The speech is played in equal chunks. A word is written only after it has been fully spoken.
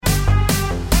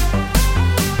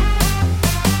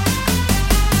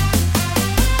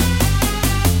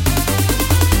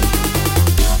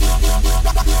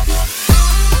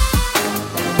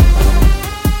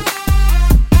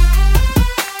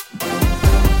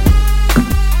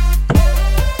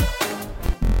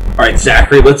All right,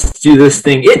 Zachary, let's do this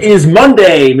thing. It is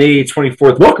Monday, May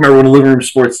 24th. Welcome, everyone, to Living Room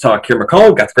Sports Talk. Kieran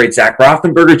McCall, got the great Zach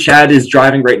Rothenberger. Chad is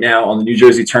driving right now on the New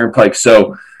Jersey Turnpike.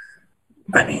 So,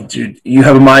 I mean, dude, you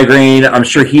have a migraine. I'm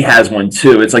sure he has one,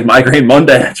 too. It's like Migraine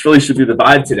Monday. That really should be the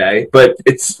vibe today. But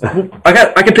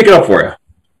I can pick it up for you.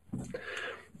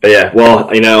 Yeah, well,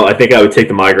 I think I would take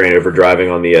the migraine over driving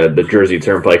on the Jersey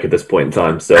Turnpike at this point in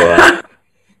time. So,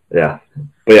 yeah.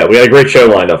 But yeah, we got a great show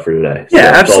lined up for today. So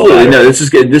yeah, absolutely. No, this is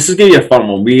good. This is gonna be a fun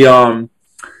one.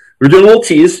 We're doing a little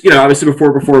tease, obviously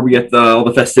before we get all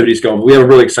the festivities going. But we have a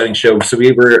really exciting show. So we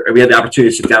had the opportunity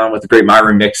to sit down with the great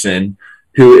Myron Mixon,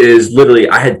 who is literally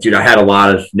I had a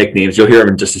lot of nicknames. You'll hear him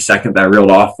in just a second that I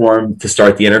reeled off for him to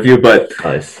start the interview. But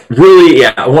nice. Really,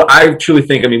 yeah, I truly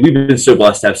think, we've been so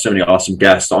blessed to have so many awesome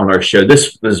guests on our show.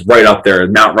 This was right up there,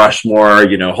 Mount Rushmore,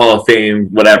 Hall of Fame,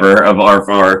 whatever, of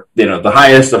our the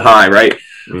highest of high, right?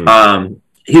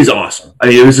 He's awesome.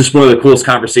 It was just one of the coolest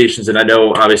conversations, and I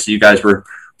know obviously you guys were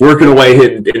working away,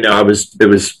 and it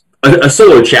was a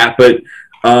solo chat, but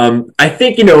I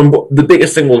think the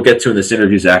biggest thing we'll get to in this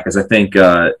interview, Zach, is I think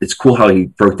it's cool how he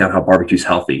broke down how barbecue's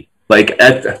healthy. Talk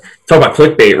about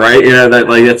clickbait, right?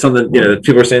 That's something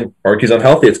people are saying barbecue's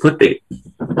unhealthy. It's clickbait.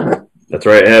 That's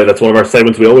right. Yeah, that's one of our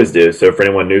segments we always do. So for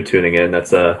anyone new tuning in,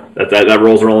 that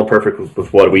rolls rolling perfect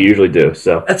with what we usually do.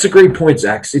 So that's a great point,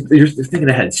 Zach. See, you're thinking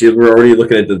ahead. See, we're already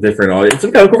looking at the different audience.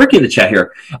 Okay, we're in the chat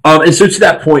here. And so to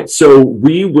that point, so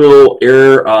we will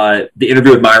air the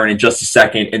interview with Myron in just a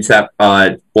second. Into that,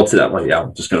 to that one, yeah,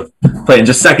 I'm just going to play in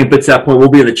just a second. But to that point, we'll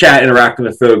be in the chat interacting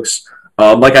with folks.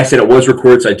 Like I said, it was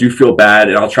recorded, so I do feel bad,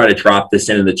 and I'll try to drop this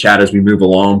in the chat as we move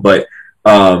along. But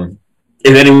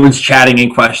if anyone's chatting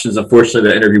in questions, unfortunately,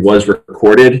 the interview was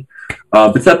recorded.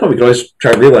 But at that point, we can always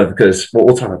try to relive because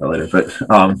we'll talk about that later.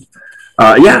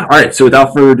 But yeah, all right. So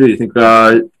without further ado, you think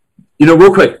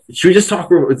real quick, should we just talk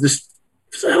about this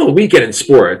whole weekend in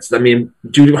sports? We'll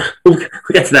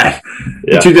get to that.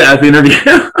 Yeah. We do that at the interview.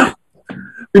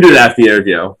 We do that at the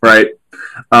interview, right?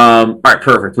 All right,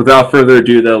 perfect. Without further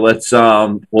ado, though, let's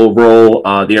we'll roll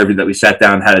the interview that we sat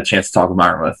down and had a chance to talk with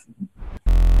Myron with.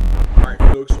 All right,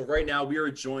 folks. Well, right now we are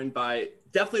joined by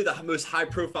definitely the most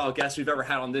high-profile guest we've ever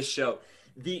had on this show,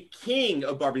 the king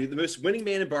of barbecue, the most winning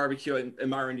man in barbecue. And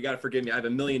Myron, you got to forgive me. I have a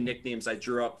million nicknames I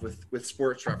drew up with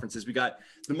sports references. We got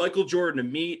the Michael Jordan of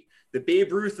meat, the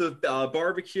Babe Ruth of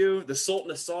barbecue, the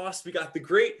Sultan of sauce. We got the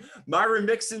great Myron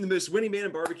Mixon, the most winning man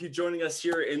in barbecue, joining us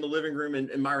here in the living room.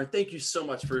 And Myron, thank you so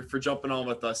much for jumping on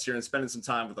with us here and spending some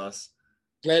time with us.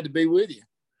 Glad to be with you.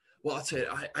 Well, I'll tell you,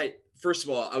 I first of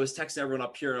all, I was texting everyone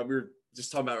up here, and we were just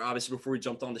talking about, obviously, before we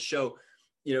jumped on the show,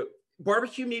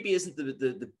 barbecue maybe isn't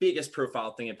the biggest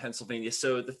profile thing in Pennsylvania.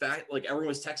 So the fact, like, everyone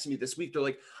was texting me this week, they're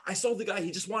like, I saw the guy,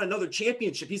 he just won another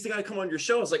championship. He's the guy to come on your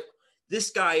show. I was like, this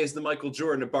guy is the Michael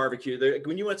Jordan of barbecue.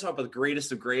 When you want to talk about the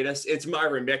greatest of greatest, it's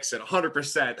Myron Mixon,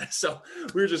 100%. So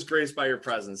we were just graced by your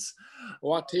presence.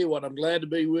 Well, I'll tell you what, I'm glad to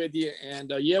be with you.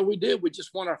 And yeah, we did. We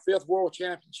just won our 5th world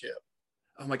championship.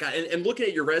 Oh my God. And looking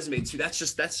at your resume too, that's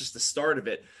just the start of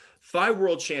it. 5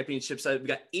 world championships. We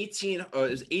got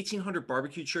 1,800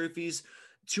 barbecue trophies,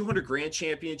 200 grand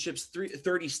championships,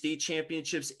 30 state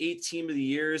championships, 8 team of the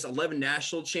years, 11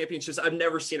 national championships. I've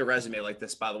never seen a resume like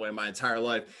this, by the way, in my entire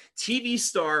life. TV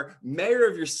star, mayor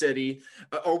of your city,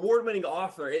 award-winning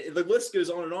author. The list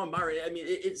goes on and on, Myron.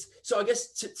 It's so I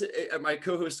guess my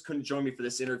co-host couldn't join me for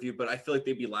this interview, but I feel like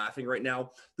they'd be laughing right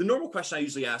now. The normal question I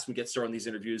usually ask when we get started on these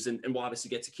interviews, and we'll obviously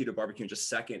get to Keto BBQ in just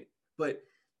a second, but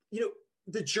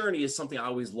the journey is something I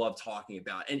always love talking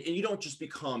about. And you don't just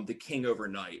become the king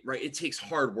overnight, right? It takes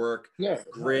hard work,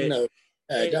 grit. No.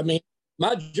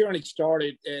 My journey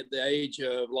started at the age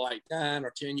of like 9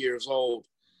 or 10 years old.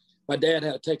 My dad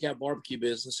had a takeout barbecue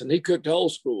business, and he cooked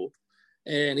old school.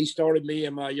 And he started me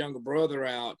and my younger brother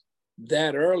out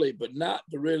that early, but not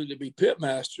really to be pit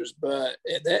masters. But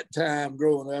at that time,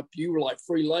 growing up, you were like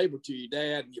free labor to your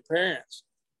dad and your parents.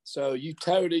 So you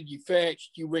toted, you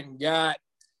fetched, you went and got.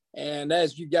 And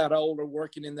as you got older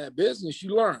working in that business,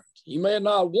 you learned. You may have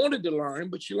not wanted to learn,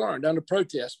 but you learned under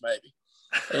protest maybe.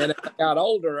 And as I got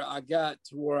older, I got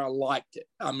to where I liked it.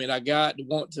 I got to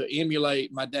want to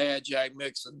emulate my dad, Jack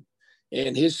Mixon,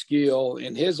 and his skill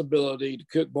and his ability to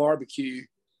cook barbecue.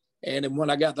 And then when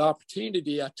I got the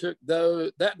opportunity, I took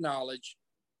that knowledge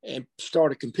and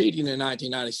started competing in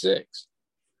 1996.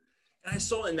 And I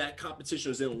saw in that competition,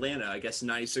 it was in Atlanta, I guess, in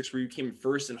 96, where you came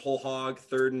first in whole hog,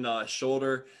 third in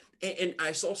shoulder. And I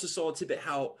also saw a tidbit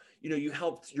how, you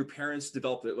helped your parents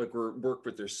develop it, like work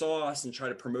with their sauce and try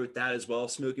to promote that as well,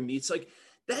 smoking meats. Like,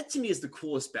 that to me is the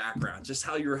coolest background, just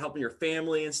how you're helping your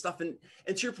family and stuff. And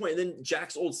to your point, then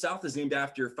Jack's Old South is named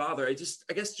after your father. I guess,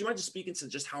 do you mind just speaking to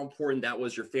just how important that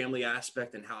was, your family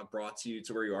aspect, and how it brought you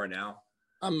to where you are now?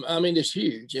 I mean, it's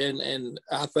huge. And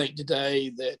I think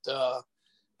today that,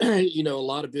 a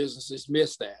lot of businesses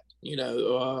miss that.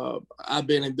 I've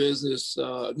been in business,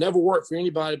 never worked for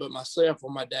anybody but myself or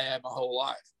my dad my whole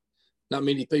life. Not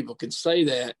many people can say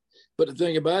that. But the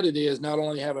thing about it is, not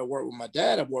only have I worked with my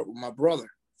dad, I've worked with my brother,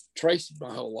 Tracy,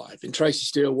 my whole life. And Tracy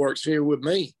still works here with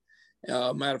me.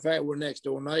 Matter of fact, we're next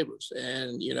door neighbors.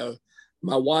 And,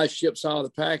 my wife ships all the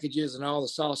packages and all the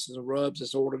sauces and rubs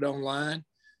that's ordered online.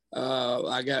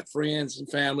 I got friends and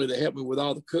family that help me with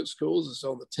all the cook schools that's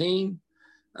on the team.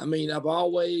 I mean, I've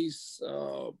always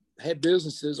had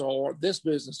businesses, or this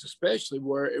business especially,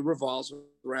 where it revolves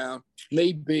around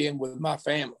me being with my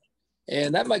family.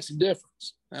 And that makes a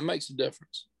difference. Oh,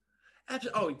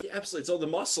 absolutely. It's all the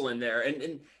muscle in there.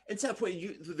 And to that point,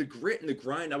 the grit and the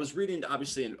grind. I was reading,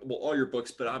 obviously, all your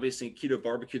books, but obviously in Keto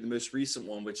BBQ, the most recent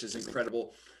one, which is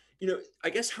incredible. I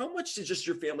guess how much did just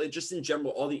your family, just in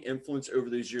general, all the influence over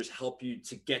those years help you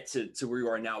to get to where you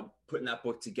are now, putting that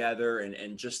book together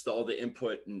and just all the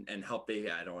input and help they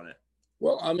had on it?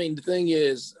 Well, I mean, the thing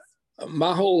is,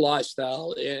 my whole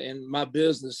lifestyle and my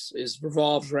business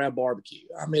revolves around barbecue.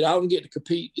 I mean, I don't get to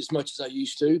compete as much as I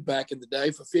used to back in the day.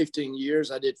 For 15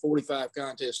 years, I did 45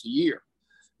 contests a year.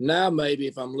 Now, maybe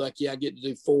if I'm lucky, I get to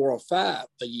do 4 or 5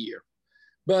 a year.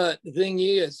 But the thing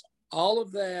is, all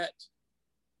of that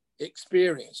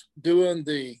experience doing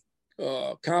the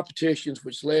competitions,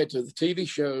 which led to the TV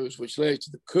shows, which led to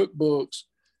the cookbooks,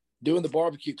 doing the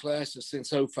barbecue classes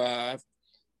since '05,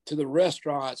 to the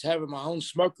restaurants, having my own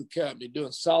smoker company,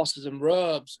 doing sauces and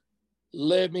rubs,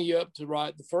 led me up to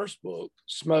write the first book,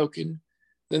 Smoking,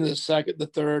 then the second, the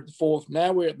third, the fourth.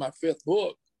 Now we're at my 5th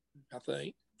book, I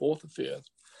think, 4th or 5th.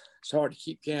 It's hard to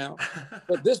keep count.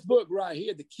 But this book right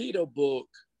here, the Keto book,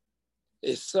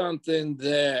 is something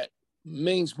that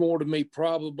means more to me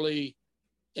probably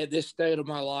at this state of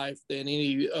my life than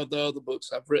any of the other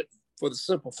books I've written. For the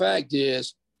simple fact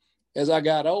is, as I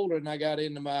got older and I got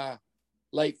into my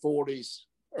late 40s,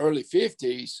 early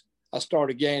 50s, I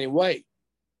started gaining weight.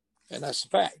 And that's a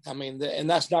fact. I mean, and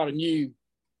that's not a new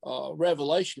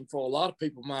revelation for a lot of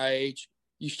people my age.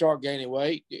 You start gaining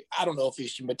weight. I don't know if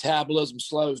it's your metabolism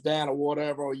slows down or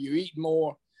whatever, or you eat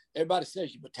more. Everybody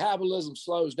says your metabolism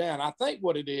slows down. I think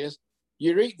what it is,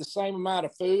 you eat the same amount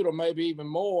of food or maybe even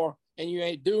more, and you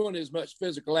ain't doing as much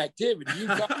physical activity. You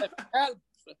got that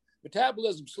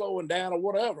metabolism slowing down or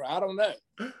whatever. I don't know.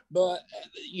 But,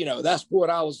 that's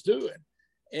what I was doing.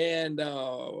 And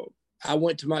I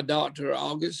went to my doctor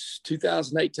August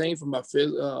 2018 for my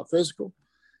physical,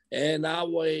 and I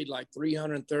weighed like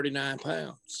 339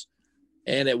 pounds.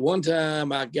 And at one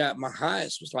time I got my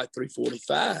highest was like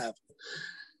 345.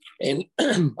 And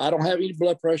I don't have any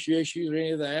blood pressure issues or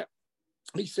any of that.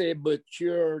 He said, but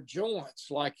your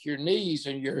joints, like your knees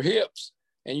and your hips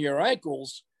and your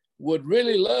ankles, would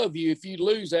really love you if you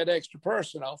lose that extra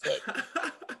person off of you.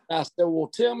 I said,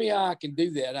 well, tell me how I can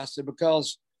do that. I said,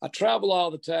 because I travel all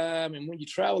the time. And when you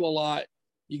travel a lot,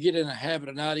 you get in a habit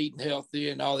of not eating healthy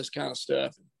and all this kind of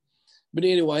stuff. But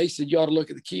anyway, he said, you ought to look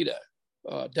at the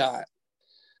keto diet.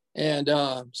 And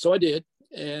so I did.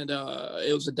 And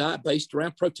it was a diet based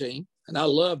around protein. And I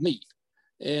love meat.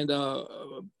 And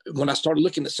when I started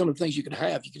looking at some of the things you could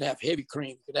have heavy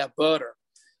cream, you could have butter,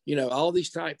 all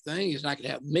these type things, and I could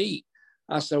have meat.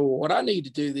 I said, well, what I need to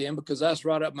do then, because that's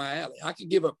right up my alley, I could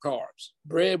give up carbs.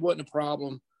 Bread wasn't a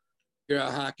problem. Figure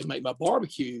out how I can make my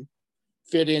barbecue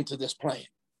fit into this plan,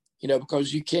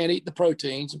 because you can't eat the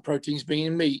proteins, and proteins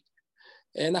being meat.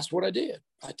 And that's what I did.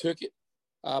 I took it,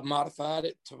 I modified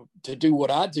it to do what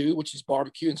I do, which is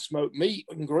barbecue and smoked meat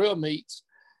and grilled meats.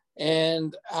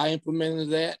 And I implemented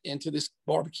that into this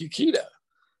barbecue keto.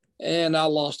 And I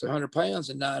lost 100 pounds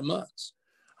in 9 months.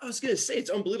 I was going to say, it's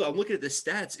unbelievable. I'm looking at the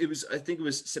stats. I think it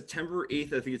was September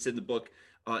 8th. I think it's in the book.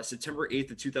 September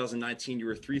 8th of 2019, you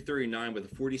were 339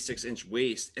 with a 46-inch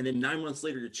waist. And then 9 months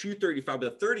later, you're 235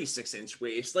 with a 36-inch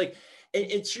waist.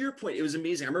 And to your point, it was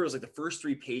amazing. I remember it was like the first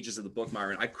 3 pages of the book,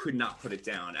 Myron. I could not put it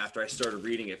down after I started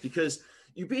reading it, because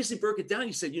you basically broke it down.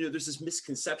 You said, there's this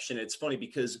misconception. It's funny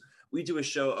because we do a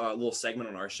little segment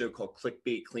on our show called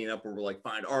Clickbait Cleanup, where we're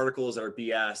find articles that are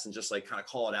BS and just kind of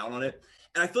call it out on it.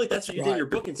 And I feel like that's what you did in your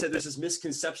book, and said there's this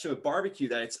misconception with barbecue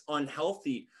that it's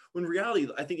unhealthy. When in reality,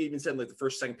 I think it even said in the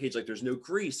first, second page, there's no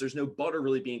grease, there's no butter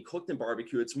really being cooked in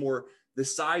barbecue. It's more the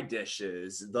side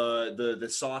dishes, the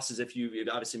sauces, if you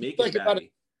obviously make it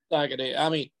fatty. I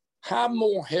mean, how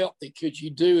more healthy could you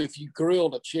do if you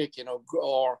grilled a chicken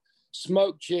or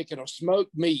smoked chicken or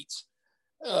smoked meats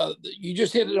you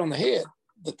just hit it on the head.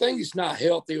 The thing that's not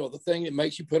healthy or the thing that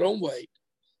makes you put on weight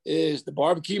is the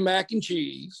barbecue mac and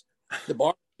cheese, the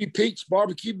barbecue peach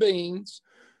barbecue beans,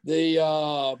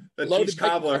 the peach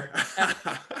cobbler,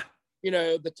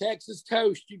 the Texas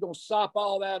toast you're going to sop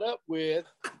all that up with,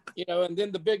 and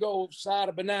then the big old side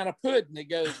of banana pudding that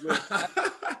goes with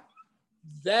it.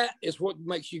 That is what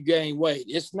makes you gain weight.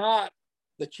 It's not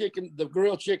the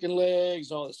grilled chicken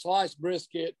legs or the sliced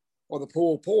brisket or the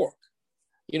pulled pork.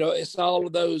 It's all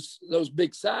of those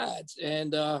big sides.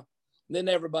 And then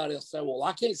everybody will say, well,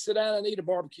 I can't sit down and eat a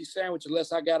barbecue sandwich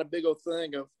unless I got a big old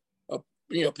thing of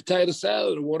potato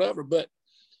salad or whatever. But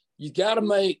you got to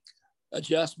make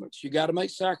adjustments. You got to make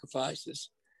sacrifices.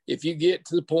 If you get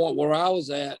to the point where I was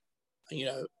at,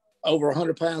 over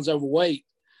 100 pounds overweight,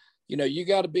 you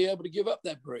got to be able to give up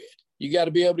that bread. You got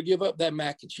to be able to give up that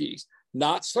mac and cheese.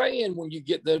 Not saying when you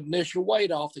get the initial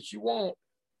weight off that you want,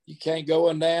 you can't go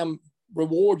and damn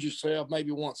reward yourself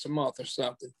maybe once a month or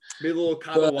something. Be a little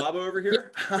Cabo Wabo over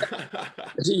here.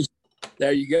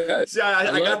 There you go. See,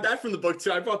 I got that from the book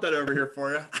too. I brought that over here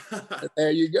for you.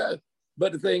 There you go.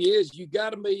 But the thing is, you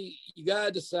got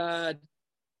to decide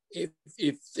if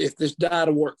this diet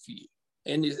will work for you,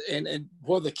 and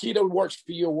whether keto works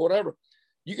for you or whatever.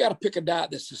 You got to pick a diet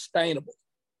that's sustainable.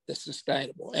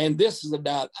 And this is a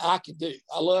diet I could do.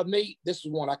 I love meat. This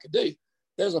is one I could do.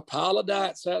 There's a pile of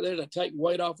diets out there that take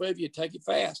weight off of you, take it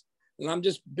fast. And I'm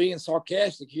just being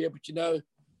sarcastic here, but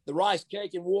the rice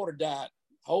cake and water diet.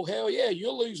 Oh, hell yeah,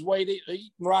 you'll lose weight eating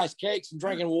rice cakes and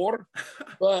drinking water.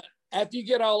 But after you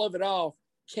get all of it off,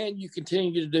 can you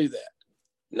continue to do that?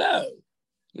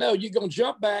 No, you're going to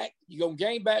jump back. You're going to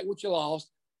gain back what you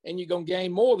lost, and you're going to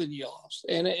gain more than you lost.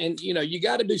 And you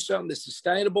got to do something that's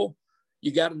sustainable.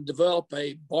 You got to develop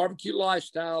a barbecue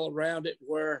lifestyle around it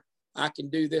where I can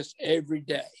do this every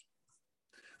day.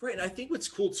 Right. And I think what's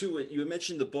cool too, what you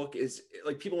mentioned the book is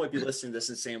like, people might be listening to this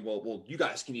and saying, well, you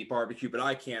guys can eat barbecue, but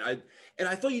I can't.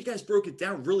 I thought you guys broke it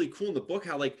down really cool in the book,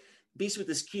 how like basically with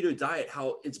this keto diet,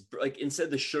 how it's like, instead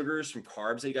of the sugars from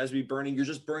carbs that you guys would be burning, you're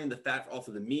just burning the fat off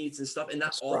of the meats and stuff. And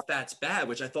not all fat's bad,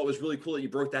 which I thought was really cool that you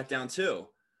broke that down too.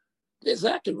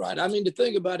 Exactly right. I mean, the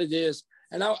thing about it is,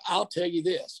 and I'll tell you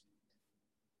this,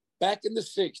 back in the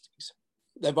 60s,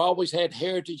 they've always had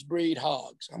heritage breed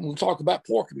hogs. I'm going to talk about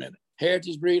pork a minute.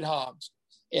 Heritage breed hogs.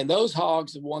 And those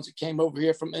hogs are the ones that came over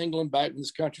here from England back when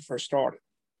this country first started.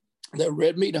 They're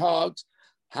red meat hogs,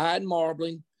 high in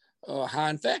marbling, high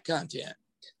in fat content.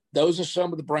 Those are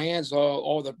some of the brands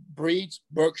or the breeds.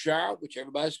 Berkshire, which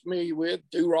everybody's familiar with.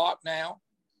 Duroc now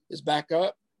is back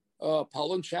up.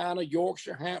 Poland, China,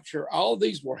 Yorkshire, Hampshire. All of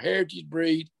these were heritage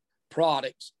breed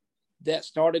products that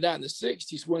started out in the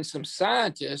 60s when some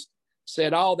scientists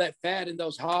said all that fat in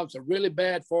those hogs are really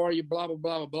bad for you, blah, blah,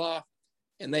 blah, blah, blah.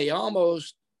 And they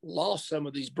almost lost some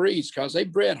of these breeds because they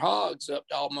bred hogs up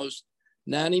to almost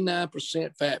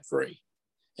 99% fat-free.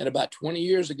 And about 20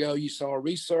 years ago, you saw a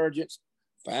resurgence,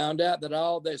 found out that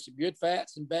all there's some good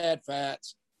fats and bad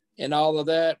fats, and all of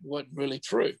that wasn't really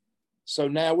true. So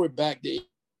now we're back to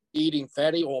eating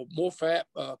fatty or more fat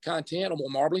content or more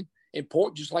marbling in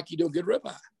pork, just like you do a good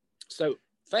ribeye. So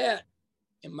fat,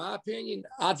 in my opinion,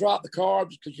 I drop the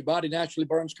carbs because your body naturally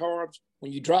burns carbs.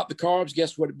 When you drop the carbs,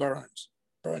 guess what it burns?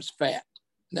 It burns fat.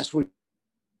 And that's what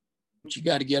you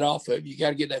got to get off of. You got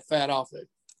to get that fat off of.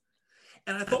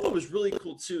 And I thought what was really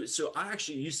cool too. So I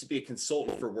actually used to be a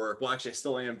consultant for work. Well, actually I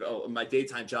still am in my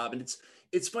daytime job. And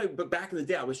it's funny, but back in the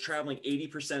day, I was traveling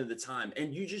 80% of the time.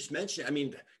 And you just mentioned, I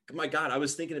mean, my God, I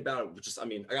was thinking about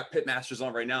I got Pitmasters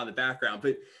on right now in the background,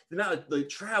 but the amount of like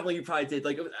traveling you probably did,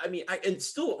 and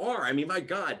still are. I mean, my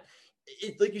God,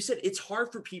 like you said, it's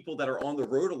hard for people that are on the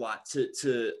road a lot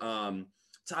to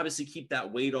obviously keep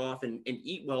that weight off and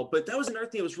eat well. But that was another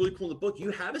thing that was really cool in the book.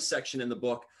 You have a section in the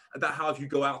book about how if you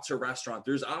go out to a restaurant,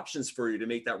 there's options for you to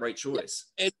make that right choice.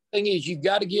 And the thing is, you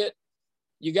got to get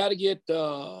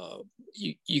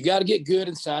good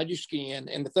inside your skin.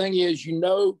 And the thing is,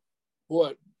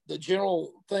 what the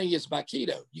general thing is about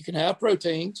keto. You can have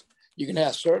proteins, you can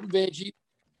have certain veggies,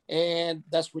 and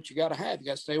that's what you got to have. You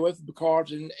got to stay away from the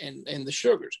carbs and the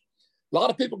sugars. A lot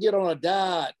of people get on a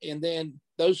diet, and then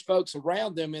those folks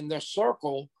around them in their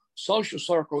social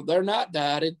circle, they're not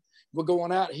dieted. We're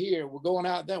going out here, we're going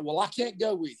out there. Well, I can't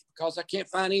go with you because I can't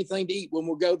find anything to eat when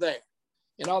we'll go there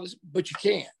and all this, but you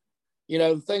can.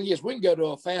 The thing is, we can go to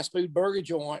a fast food burger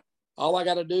joint. All I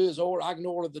got to do is I can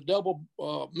order the double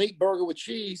meat burger with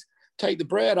cheese, take the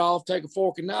bread off, take a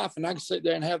fork and knife, and I can sit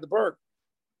there and have the burger,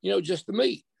 just the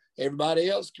meat. Everybody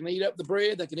else can eat up the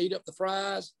bread. They can eat up the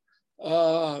fries.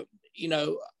 A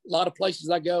lot of places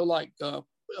I go, like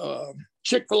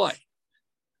Chick-fil-A.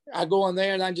 I go in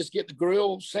there and I just get the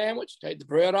grilled sandwich, take the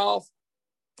bread off,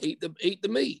 eat the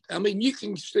meat. I mean, you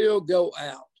can still go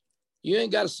out. You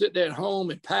ain't got to sit there at home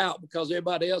and pout because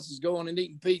everybody else is going and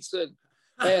eating pizza and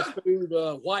fast food,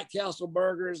 White Castle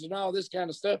burgers and all this kind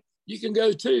of stuff. You can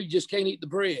go too. You just can't eat the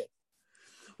bread.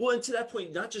 Well, and to that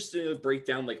point, not just to break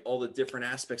down like all the different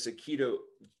aspects of keto.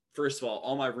 First of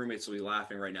all my roommates will be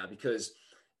laughing right now because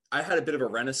I had a bit of a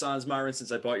renaissance, Myron,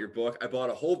 since I bought your book. I bought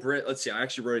a whole let's see, I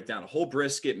actually wrote it down. A whole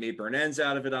brisket, made burn ends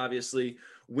out of it, obviously.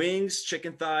 Wings,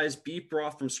 chicken thighs, beef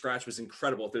broth from scratch was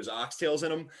incredible. If there's oxtails in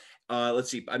them.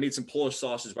 Let's see, I made some Polish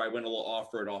sausages, but I went a little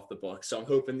off-road off the book. So I'm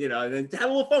hoping, and then had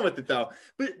a little fun with it though.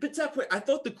 But to that point, I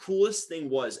thought the coolest thing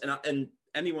was, and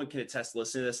anyone can attest,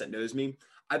 listening to this that knows me,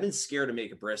 I've been scared to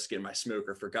make a brisket in my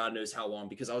smoker for God knows how long,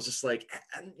 because I was just like,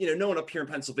 no one up here in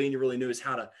Pennsylvania really knows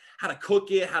how to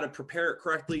cook it, how to prepare it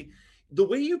correctly. The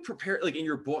way you prepare it, like in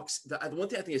your books, the one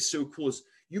thing I think is so cool is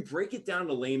you break it down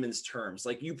to layman's terms.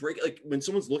 Like you break, like when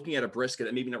someone's looking at a brisket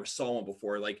that maybe never saw one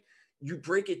before, like you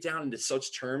break it down into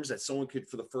such terms that someone could,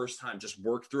 for the first time, just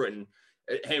work through it. And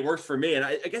hey, it worked for me. And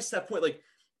I guess at that point, like,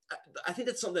 I think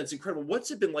that's something that's incredible.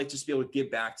 What's it been like just to be able to give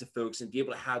back to folks and be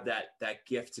able to have that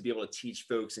gift to be able to teach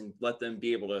folks and let them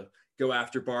be able to go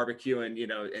after barbecue and,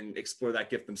 and explore that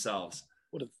gift themselves?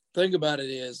 Well, the thing about it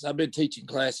is I've been teaching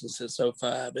classes since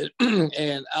 05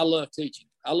 and I love teaching.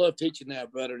 I love teaching now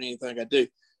better than anything I do.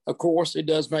 Of course, it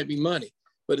does make me money.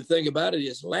 But the thing about it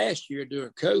is last year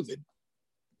during COVID,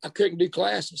 I couldn't do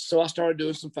classes. So I started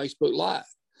doing some Facebook Live,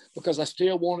 because I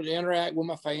still wanted to interact with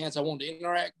my fans. I wanted to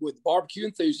interact with barbecue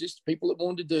enthusiasts, people that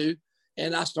wanted to do.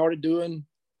 And I started doing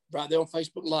right there on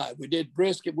Facebook Live. We did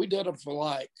brisket. We did them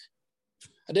I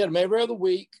did them every other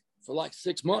week for like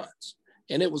 6 months.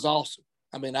 And it was awesome.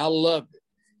 I mean, I loved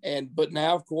it. But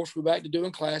now, of course, we're back to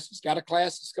doing classes. Got a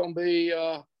class that's going to be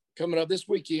coming up this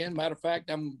weekend. Matter of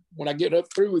fact, when I get up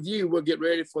through with you, we'll get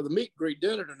ready for the meet and greet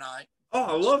dinner tonight. Oh,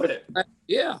 I love it.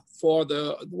 Yeah. For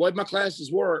the way my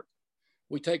classes work,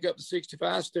 we take up to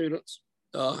 65 students,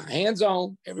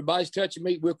 hands-on. Everybody's touching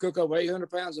meat. We'll cook over 800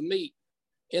 pounds of meat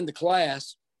in the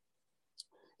class.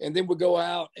 And then we'll go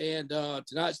out and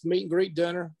tonight's the meet and greet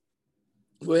dinner.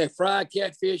 We have fried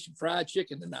catfish and fried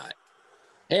chicken tonight.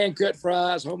 Hand-cut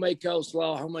fries, homemade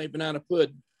coleslaw, homemade banana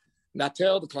pudding. And I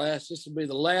tell the class this will be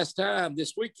the last time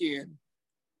this weekend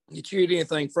that you eat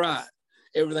anything fried.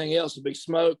 Everything else will be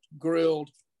smoked, grilled,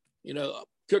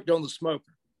 cooked on the smoker.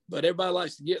 But everybody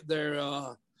likes to get their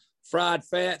fried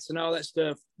fats and all that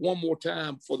stuff one more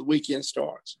time before the weekend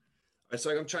starts.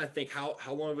 So I'm trying to think, how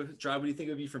long of a drive would you think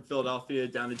it would be from Philadelphia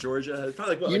down to Georgia? It's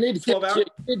probably you need 12 hours.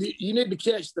 You need to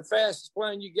catch the fastest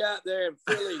plane you got there in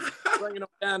Philly, bring it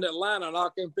down to Atlanta, and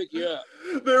I'll come pick you up.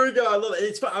 There we go. I love it.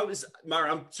 It's fun.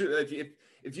 Myron,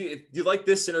 if you like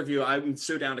this interview, I'm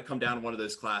so down to come down to one of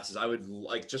those classes. I would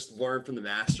like just learn from the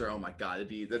master. Oh my God, that'd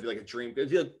be like a dream. It'd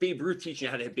be like Babe Ruth teaching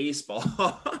you how to hit baseball.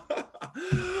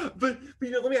 But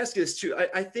let me ask you this too.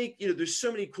 I think there's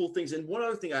so many cool things, and one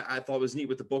other thing I thought was neat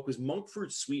with the book was monk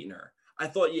fruit sweetener. I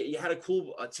thought you had a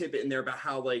cool tidbit in there about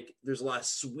how like there's a lot of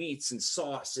sweets and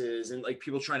sauces and like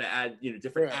people trying to add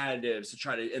different additives to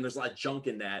try to, and there's a lot of junk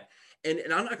in that. And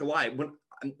I'm not gonna lie, when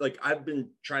I've been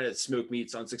trying to smoke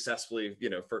meats unsuccessfully,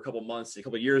 for a couple months, a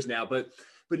couple years now, but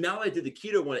now I did the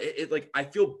keto one, it like I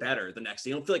feel better the next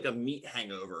day. I don't feel like a meat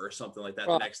hangover or something like that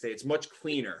the next day. It's much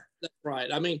cleaner. That's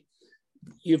right. I mean,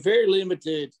 you're very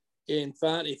limited in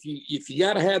finding if you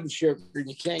got to have the sugar and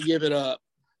you can't give it up.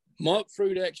 Monk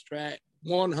fruit extract,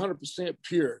 100%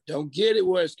 pure. Don't get it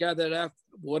where it's got that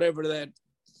whatever that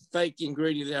fake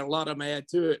ingredient that a lot of them add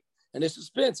to it, and it's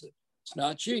expensive. It's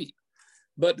not cheap.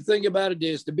 But the thing about it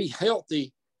is, to be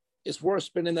healthy, it's worth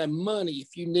spending that money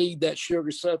if you need that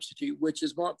sugar substitute, which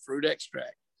is monk fruit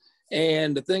extract.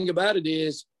 And the thing about it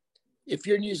is, if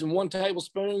you're using 1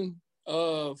 tablespoon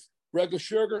of regular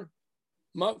sugar,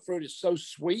 monk fruit is so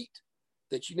sweet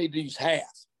that you need to use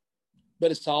half.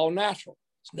 But it's all natural.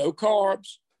 It's no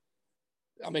carbs.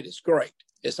 I mean, it's great.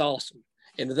 It's awesome.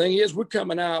 And the thing is, we're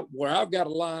coming out where I've got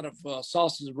a line of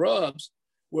sauces and rubs.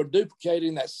 We're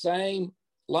duplicating that same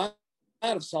line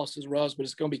of sauces and rubs, but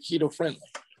it's going to be keto friendly.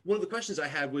 One of the questions I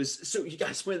had was, so you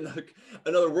guys win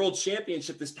another world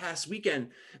championship this past weekend.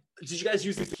 Did you guys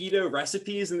use the keto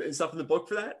recipes and stuff in the book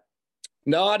for that?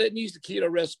 No, I didn't use the keto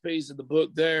recipes in the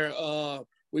book there.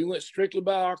 We went strictly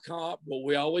by our comp, what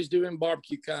we always do in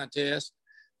barbecue contests.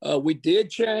 We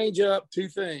did change up 2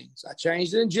 things. I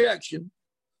changed the injection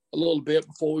a little bit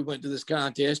before we went to this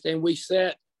contest, and we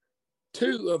set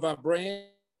 2 of our brand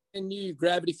new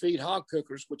gravity feed hog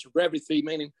cookers, which are gravity feed,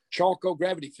 meaning charcoal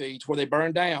gravity feeds, where they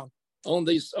burn down on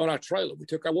our trailer. We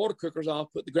took our water cookers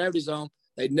off, put the gravities on,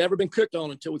 They'd never been cooked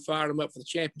on until we fired them up for the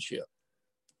championship.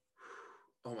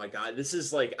 Oh my God. This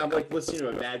is like, I'm like listening to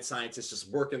a mad scientist just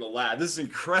work in the lab. This is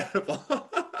incredible.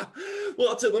 Well,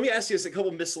 I'll tell you, let me ask you just a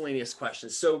couple miscellaneous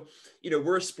questions. So,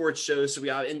 we're a sports show. So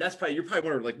and that's probably, you're probably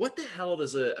wondering like, what the hell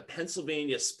does a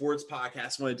Pennsylvania sports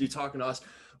podcast want to do talking to us?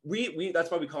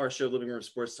 That's why we call our show Living Room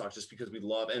Sports Talk, just because we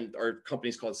love, and our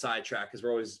company's called Sidetrack because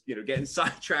we're always, getting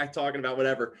sidetracked talking about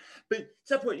whatever. But to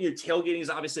that point, tailgating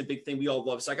is obviously a big thing we all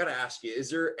love. So I got to ask you,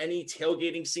 is there any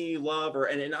tailgating scene you love,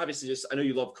 and obviously just, I know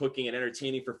you love cooking and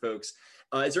entertaining for folks.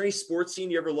 Is there any sports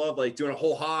scene you ever love, like doing a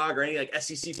whole hog or any like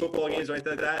SEC football games or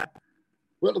anything like that?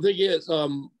 Well, the thing is,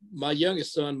 my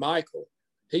youngest son, Michael,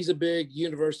 he's a big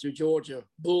University of Georgia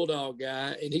Bulldog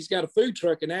guy, and he's got a food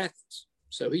truck in Athens.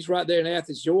 So he's right there in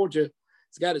Athens, Georgia.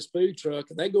 He's got his food truck,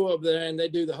 and they go up there and they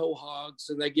do the whole hogs,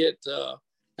 and they get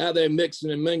out there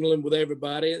mixing and mingling with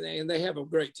everybody, and they have a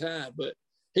great time. But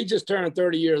he just turned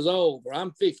 30 years old.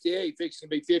 I'm 58, fixing to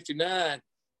be 59.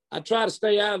 I try to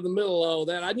stay out of the middle of all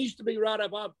that. I used to be right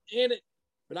up in it,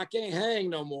 but I can't hang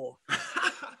no more.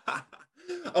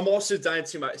 I'm also dying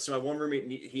to my one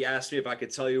roommate, he asked me if I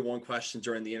could tell you one question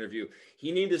during the interview.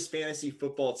 He named his fantasy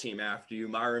football team after you,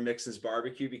 Myron Mixon's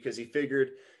Barbecue, because he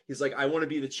figured, he's like, I want to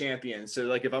be the champion. So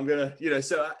like, if I'm going to,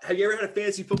 so have you ever had a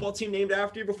fantasy football team named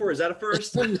after you before? Is that a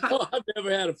first? No, I've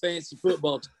never had a fantasy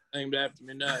football team named after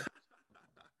me, no.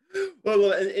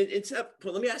 Well, and to that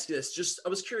point, let me ask you this. Just, I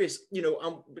was curious,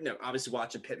 I'm obviously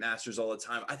watching Pitmasters all the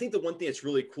time. I think the one thing that's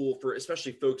really cool for,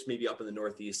 especially folks maybe up in the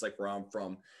Northeast, like where I'm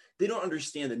from, they don't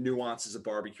understand the nuances of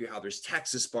barbecue, how there's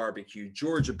Texas barbecue,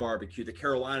 Georgia barbecue, the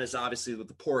Carolinas, obviously with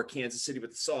the pork, Kansas City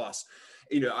with the sauce,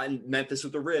 and Memphis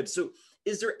with the ribs. So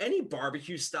is there any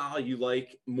barbecue style you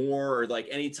like more, or like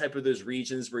any type of those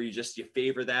regions where you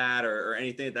favor that or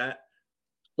anything like that?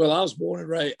 Well, I was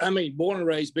born and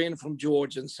raised being from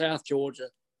Georgia and South Georgia.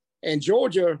 And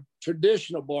Georgia,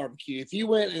 traditional barbecue, if you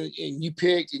went and you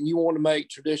picked and you want to make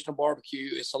traditional barbecue,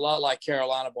 it's a lot like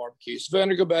Carolina barbecue. It's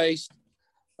vinegar-based,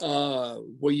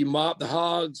 where you mop the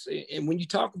hogs. And when you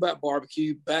talk about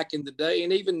barbecue back in the day,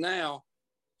 and even now,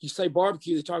 you say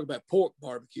barbecue, they talk about pork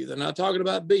barbecue. They're not talking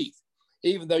about beef,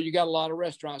 even though you got a lot of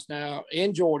restaurants now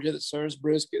in Georgia that serves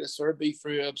brisket, that serve beef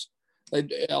ribs,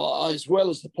 as well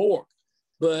as the pork.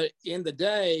 But in the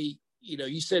day,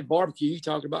 you said barbecue, you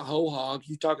talking about whole hogs,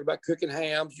 you talking about cooking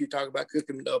hams, you talking about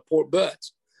cooking pork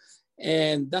butts.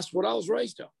 And that's what I was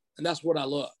raised on. And that's what I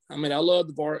love. I love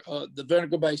the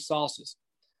vinegar-based sauces.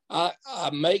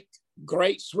 I make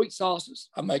great sweet sauces.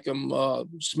 I make them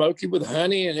smoky with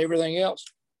honey and everything else.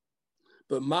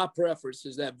 But my preference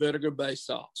is that vinegar-based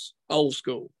sauce, old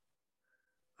school.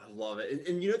 I love it.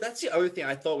 And that's the other thing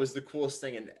I thought was the coolest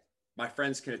thing. And my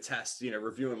friends can attest,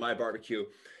 reviewing my barbecue.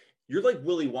 You're like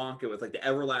Willy Wonka with like the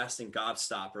everlasting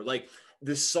gobstopper. Like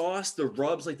the sauce, the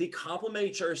rubs, like they complement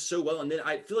each other so well. And then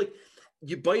I feel like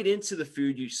you bite into the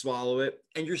food, you swallow it,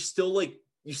 and you still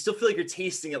feel like you're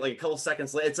tasting it like a couple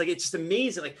seconds later. It's just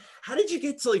amazing. Like, how did you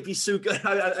get to like be so good?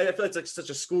 I feel like it's like such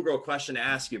a schoolgirl question to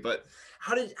ask you, but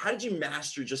how did you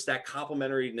master just that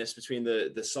complementariness between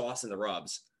the sauce and the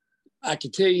rubs? I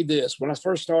can tell you this: when I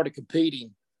first started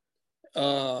competing,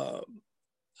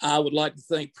 I would like to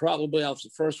think probably I was the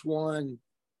first one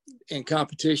in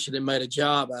competition that made a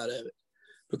job out of it,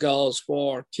 because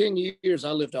for 10 years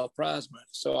I lived off prize money.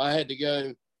 So I had to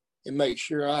go and make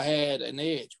sure I had an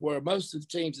edge, where most of the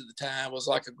teams at the time was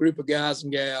like a group of guys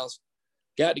and gals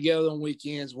got together on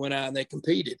weekends, went out and they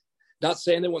competed. Not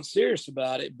saying they weren't serious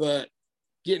about it, but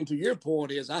getting to your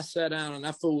point is I sat down and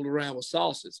I fooled around with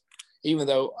sauces. Even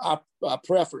though I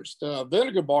preferenced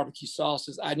vinegar barbecue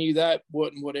sauces, I knew that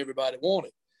wasn't what everybody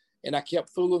wanted. And I kept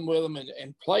fooling with them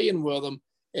and playing with them.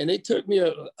 And it took me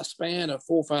a span of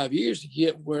 4 or 5 years to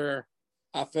get where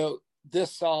I felt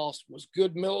this sauce was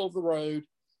good middle of the road,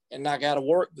 and I got to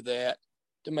work with that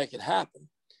to make it happen.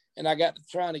 And I got to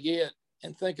trying to get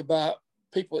and think about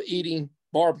people eating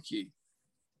barbecue.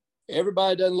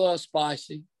 Everybody doesn't love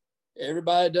spicy.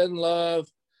 Everybody doesn't love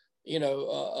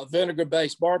a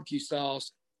vinegar-based barbecue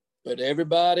sauce, but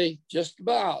everybody just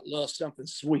about loves something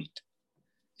sweet.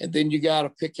 And then you got to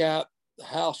pick out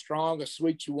how strong or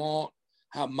sweet you want,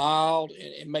 how mild,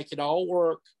 and make it all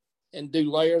work, and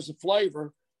do layers of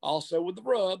flavor. Also with the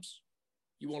rubs,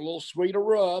 you want a little sweeter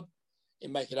rub,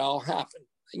 and make it all happen.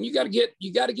 And you got to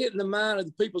get in the mind of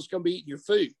the people that's going to be eating your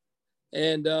food.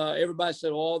 And everybody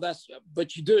said, "Oh,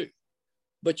 but you do."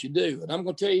 And I'm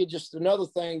going to tell you just another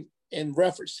thing in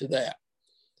reference to that.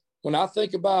 When I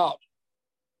think about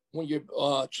when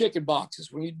you're chicken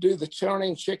boxes, when you do the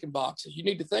turning chicken boxes, you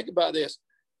need to think about this.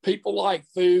 People like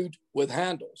food with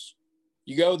handles.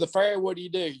 You go to the fair, what do?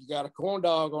 You got a corn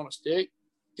dog on a stick,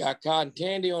 got cotton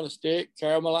candy on a stick,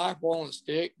 caramel apple on a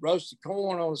stick, roasted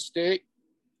corn on a stick,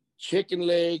 chicken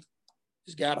leg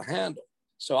has got a handle.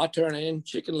 So I turn in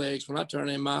chicken legs when I turn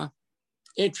in my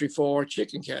entry for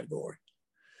chicken category.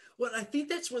 Well, I think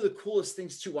that's one of the coolest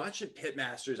things too. Watching pit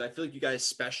masters, I feel like you guys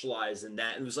specialize in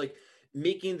that. And it was like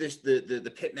making this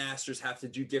the pit masters have to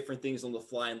do different things on the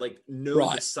fly and like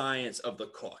know the science of the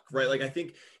cook, right? Like I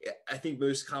think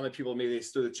most common people, maybe they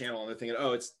throw the channel and they're thinking,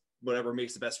 oh, it's whatever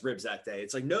makes the best ribs that day.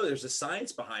 It's like, no, there's a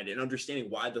science behind it and understanding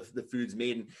why the food's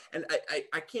made. And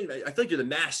I can't, I feel like you're the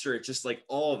master at just like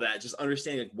all of that, just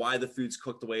understanding like why the food's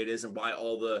cooked the way it is and why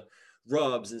all the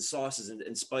rubs and sauces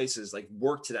and spices like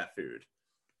work to that food.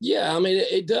 Yeah, I mean,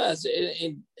 it does.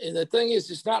 And the thing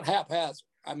is, it's not haphazard.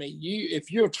 I mean,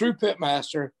 if you're a true pit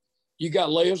master, you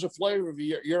got layers of flavor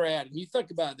you're adding. You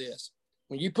think about this.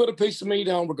 When you put a piece of meat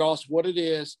on, regardless of what it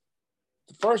is,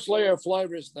 the first layer of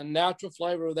flavor is the natural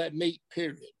flavor of that meat,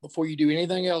 period, before you do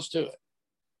anything else to it.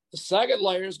 The second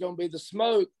layer is going to be the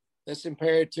smoke that's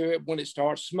impaired to it when it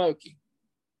starts smoking.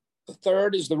 The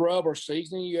third is the rub or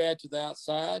seasoning you add to the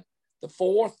outside. The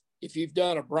fourth, if you've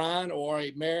done a brine or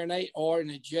a marinade or an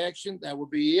injection, that would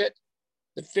be it.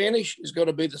 The finish is going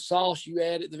to be the sauce you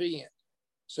add at the end.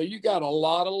 So you got a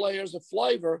lot of layers of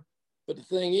flavor, but the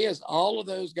thing is, all of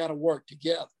those got to work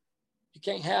together. You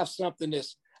can't have something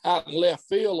that's out in left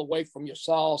field away from your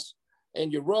sauce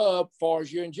and your rub as far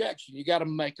as your injection. You got to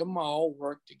make them all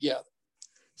work together.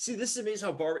 See, this is amazing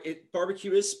how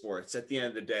barbecue is sports at the end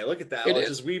of the day. Look at that. It's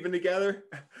just weaving together.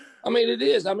 I mean, it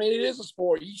is. I mean, it is a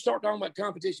sport. You start talking about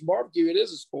competition barbecue, it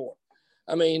is a sport.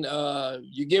 I mean,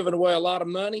 you're giving away a lot of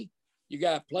money. You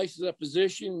got places of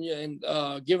position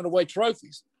and giving away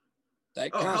trophies.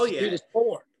 That constitutes a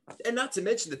sport. And not to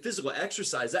mention the physical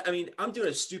exercise. I mean, I'm doing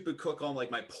a stupid cook on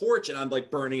like my porch and I'm like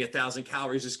burning 1,000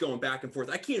 calories just going back and forth.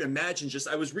 I can't imagine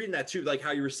I was reading that too, like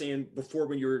how you were saying before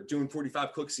when you were doing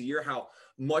 45 cooks a year, how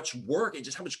much work and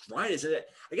just how much grind is it.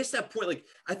 I guess that point, like,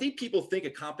 I think people think a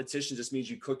competition just means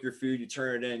you cook your food, you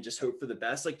turn it in, just hope for the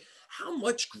best. Like how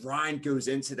much grind goes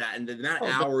into that and the amount of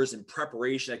hours and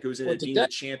preparation that goes into being the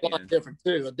champion. A lot different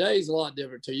too. A day's a lot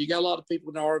different too. You got a lot of people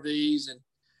in RVs and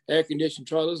air-conditioned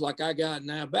trailers like I got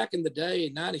now. Back in the day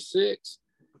in 96,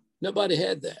 nobody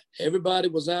had that. Everybody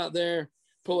was out there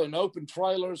pulling open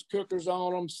trailers, cookers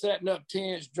on them, setting up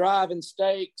tents, driving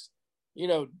steaks,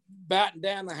 batting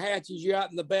down the hatches. You're out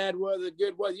in the bad weather, the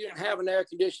good weather. You didn't have an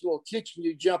air-conditioned little kitchen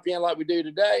you jump in like we do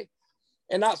today.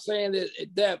 And not saying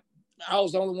that I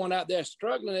was the only one out there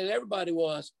struggling, and everybody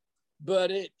was,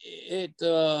 but it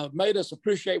made us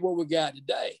appreciate what we got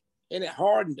today, and it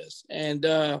hardened us. And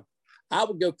I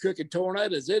would go cooking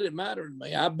tornadoes. It didn't matter to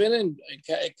me. I've been in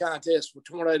contests where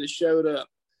tornadoes showed up.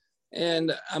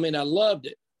 And I mean, I loved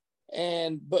it.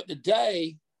 But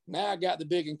today, now I got the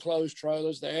big enclosed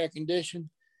trailers, the air conditioned.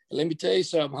 And let me tell you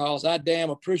something, Halls, I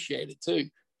damn appreciate it too.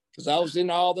 Because I was in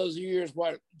all those years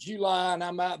where July and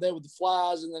I'm out there with the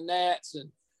flies and the gnats and,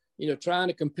 trying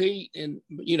to compete. And,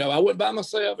 I wasn't by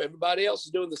myself. Everybody else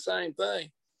is doing the same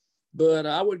thing. But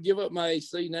I would give up my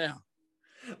AC now.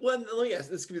 Well, let me ask,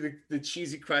 this could be the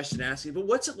cheesy question to ask you, but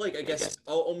what's it like? I guess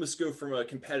I'll almost go from a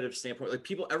competitive standpoint, like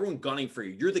everyone gunning for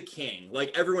you. You're the king.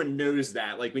 Like everyone knows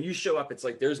that. Like when you show up, it's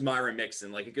like, there's Myron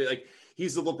Mixon. Like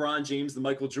he's the LeBron James, the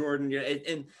Michael Jordan.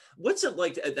 And what's it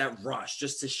like at that rush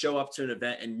just to show up to an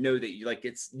event and know that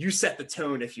you set the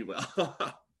tone, if you will?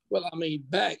 Well, I mean,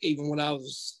 back even when I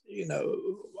was,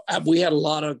 we had a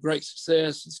lot of great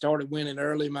success and started winning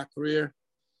early in my career.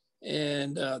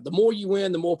 And the more you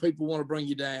win, the more people want to bring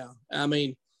you down. I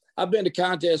mean, I've been to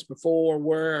contests before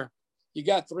where you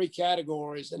got 3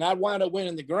 categories and I'd wind up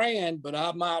winning the grand, but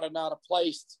I might have not have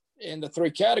placed in the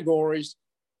 3 categories.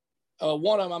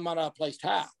 One of them I might not have placed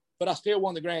high, but I still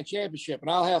won the grand championship. And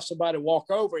I'll have somebody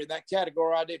walk over in that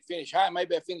category. I didn't finish high.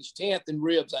 Maybe I finished 10th in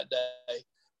ribs that day,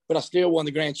 but I still won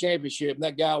the grand championship. And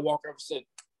that guy walked over and said,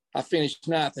 I finished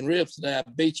 9th in ribs today. I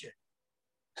beat you.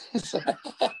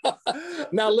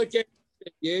 Now look at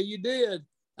it. Yeah, you did.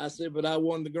 I said, but I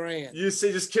won the grand. You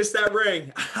say, just kiss that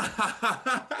ring.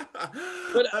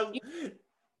 But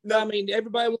no, I mean,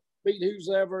 everybody wants to beat who's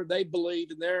ever they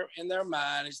believe in their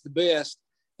mind is the best,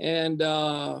 and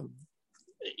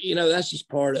that's just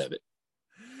part of it.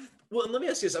 Well, and let me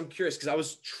ask you this. I'm curious because I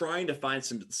was trying to find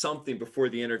something before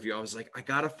the interview. I was like, I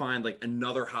gotta find like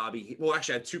another hobby. Well,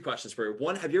 actually, I have 2 questions for you.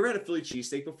 One, have you ever had a Philly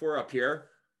cheesesteak before up here?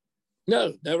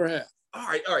 No, never have. All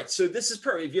right. So this is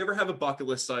perfect. If you ever have a bucket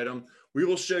list item, we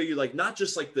will show you like not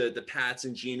just like the Pats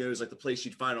and Geno's, like the place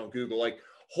you'd find on Google, like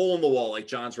hole in the wall, like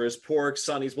John's Roast Pork,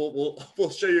 Sonny's. We'll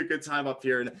show you a good time up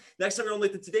here. And next time you're on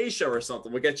like the Today Show or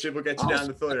something, we'll get you down in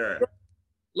the Philly area.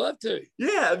 Love to.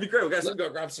 Yeah, that'd be great. We got to go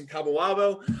grab some Cabo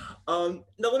Wabo.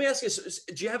 Now, let me ask you,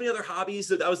 do you have any other hobbies?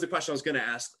 That was the question I was going to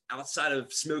ask. Outside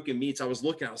of smoking meats, I was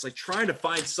like trying to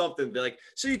find something. Be like,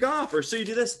 so you golf or so you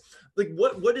do this? Like,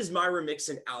 what is Myron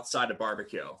Mixon outside of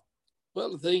barbecue?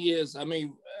 Well, the thing is, I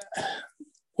mean,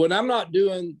 when I'm not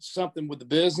doing something with the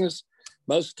business,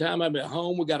 most of the time I'm at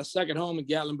home. We got a second home in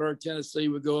Gatlinburg, Tennessee.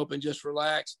 We go up and just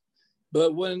relax.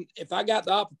 But if I got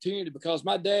the opportunity, because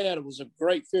my dad was a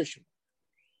great fisherman,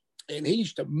 and he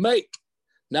used to make,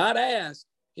 not ask,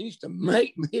 he used to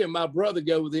make me and my brother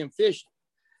go with him fishing.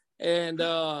 And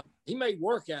he made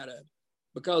work out of it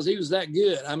because he was that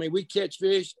good. I mean, we catch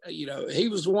fish. You know, he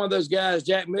was one of those guys,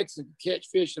 Jack Mixon, could catch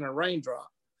fish in a raindrop.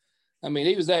 I mean,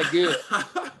 he was that good.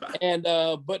 And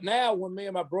but now when me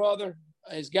and my brother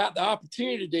has got the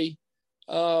opportunity,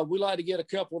 we like to get a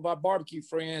couple of our barbecue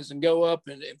friends and go up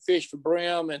and fish for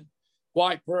brim and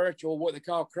white perch, or what they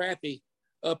call crappie,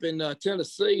 up in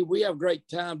Tennessee. We have a great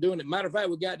time doing it. Matter of fact,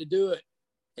 we got to do it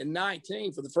in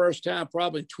 19 for the first time,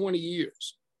 probably in 20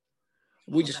 years.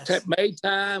 We made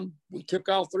time. We took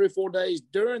off 3 or 4 days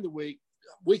during the week.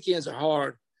 Weekends are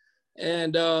hard.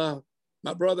 And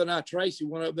my brother and I, Tracy,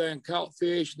 went up there and caught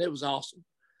fish, and it was awesome.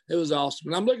 It was awesome.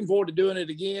 And I'm looking forward to doing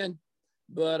it again.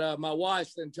 But my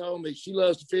wife then told me she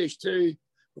loves to fish too.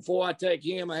 Before I take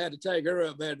him, I had to take her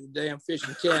up there to the damn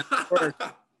fishing camp first.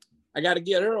 I got to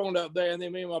get her on up there, and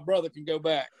then me and my brother can go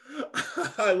back.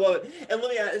 I love it. And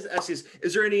let me ask you,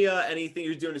 is there anything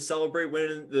you're doing to celebrate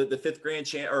winning the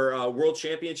 5th World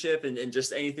Championship, and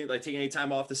just anything, like taking any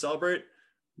time off to celebrate?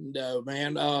 No,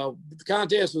 man. The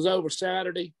contest was over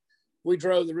Saturday. We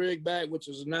drove the rig back, which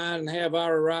was a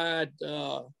 9.5-hour ride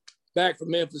back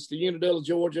from Memphis to Unadilla,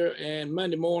 Georgia. And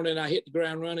Monday morning, I hit the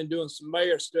ground running doing some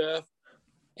mayor stuff.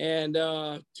 And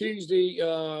Tuesday,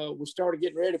 we started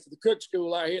getting ready for the cook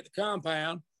school out here at the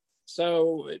compound.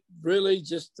 So it really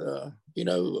just,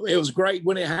 it was great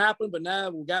when it happened, but now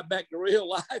we got back to real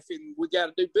life and we got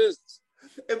to do business.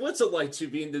 And what's it like to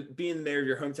being the mayor of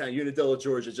your hometown, Unadilla,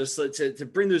 Georgia, just to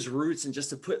bring those roots and just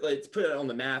to put it on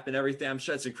the map and everything? I'm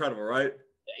sure it's incredible, right?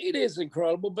 It is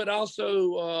incredible, but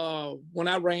also when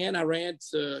I ran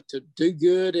to do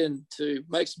good and to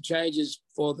make some changes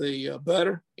for the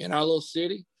better in our little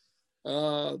city.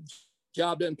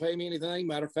 Job doesn't pay me anything.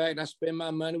 Matter of fact, I spend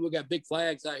my money. We got big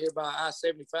flags out here by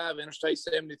I-75, Interstate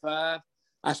 75.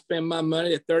 I spend my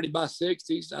money at 30 by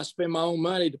 60s. I spend my own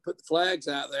money to put the flags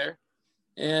out there.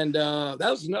 And that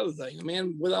was another thing. I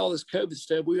mean, with all this COVID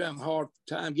stuff, we were having a hard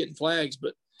time getting flags.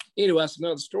 But anyway, that's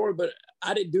another story. But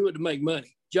I didn't do it to make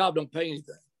money. Job don't pay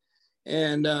anything.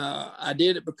 And I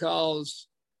did it because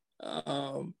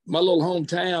my little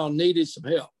hometown needed some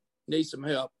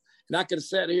help. And I could have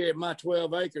sat here at my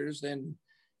 12 acres and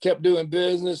kept doing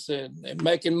business and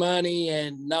making money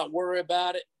and not worry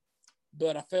about it.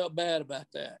 But I felt bad about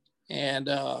that. And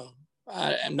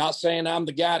I'm not saying I'm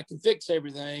the guy that can fix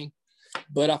everything,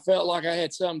 but I felt like I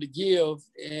had something to give,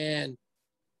 and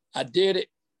I did it.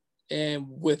 And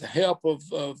with the help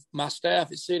of my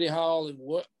staff at City Hall and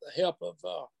the help of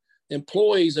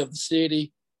employees of the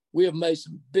city, we have made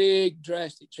some big,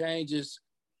 drastic changes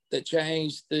that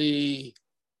changed the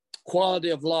quality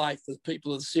of life for the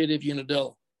people of the city of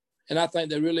Unadilla. And I think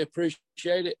they really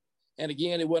appreciate it. And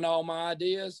again, it wasn't all my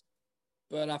ideas,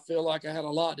 but I feel like I had a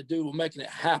lot to do with making it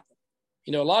happen.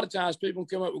 You know, a lot of times people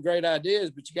come up with great ideas,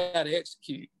 but you got to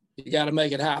execute. You got to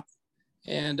make it happen.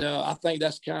 And I think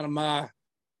that's kind of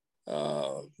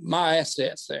my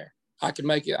assets there. I can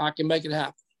make it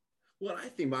happen. Well, I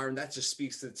think, Myron, that just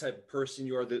speaks to the type of person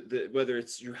you are, whether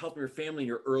it's you're helping your family in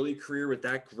your early career with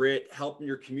that grit, helping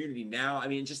your community now. I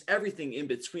mean, just everything in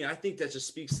between. I think that just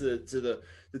speaks to the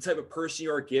type of person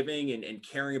you are, giving and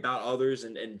caring about others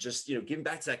and just, giving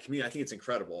back to that community. I think it's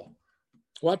incredible.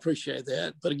 Well, I appreciate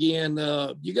that. But again,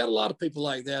 you got a lot of people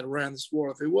like that around this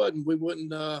world. If it wasn't, we wouldn't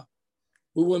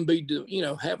be,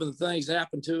 having the things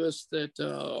happen to us that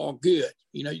are good.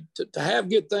 To have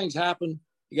good things happen,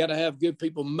 you got to have good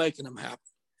people making them happen.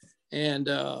 And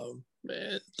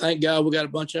thank God we got a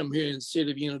bunch of them here in the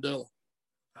city of Unadilla.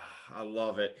 I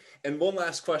love it. And one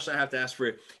last question I have to ask for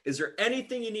you. Is there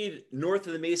anything you need north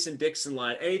of the Mason-Dixon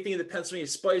line? Anything in the Pennsylvania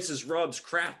spices, rubs,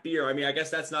 craft beer? I mean, I guess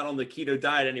that's not on the keto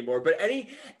diet anymore, but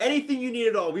anything you need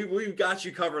at all, we've got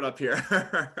you covered up here.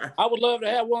 I would love to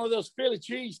have one of those Philly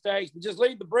cheesesteaks, but just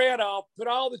leave the bread off, put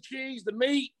all the cheese, the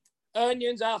meat,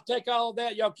 onions. I'll take all of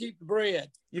that. Y'all keep the bread.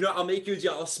 I'll make you,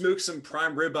 I'll smoke some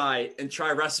prime ribeye and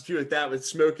try a recipe with that,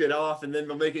 smoke it off, and then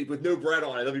we'll make it with no bread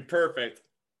on it. That'll be perfect.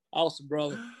 Awesome,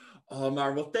 brother. Oh,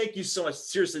 Myron, well, thank you so much.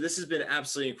 Seriously, this has been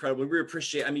absolutely incredible. We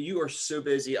appreciate it. I mean, you are so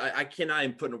busy. I cannot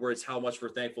even put into words how much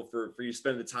we're thankful for you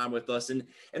spending the time with us and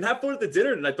have fun at the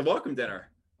dinner tonight, the welcome dinner.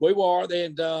 We were.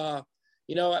 And,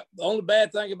 you know, the only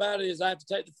bad thing about it is I have to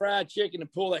take the fried chicken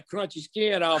and pull that crunchy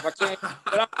skin off. I can't,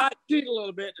 but I might cheat a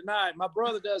little bit tonight. My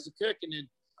brother does the cooking, and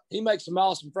he makes some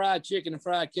awesome fried chicken and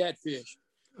fried catfish.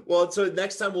 Well, so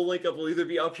next time we'll link up. We'll either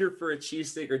be up here for a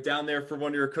cheesesteak or down there for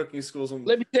one of your cooking schools.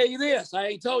 Let me tell you this. I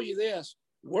ain't told you this.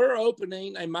 We're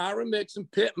opening a Myron Mixon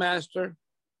Pitmaster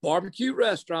barbecue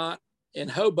restaurant in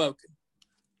Hoboken.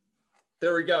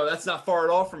 There we go. That's not far at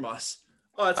all from us.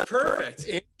 Oh, that's perfect.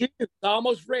 It's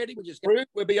almost ready.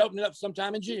 We'll be opening up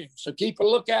sometime in June. So keep a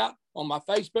lookout on my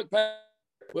Facebook page.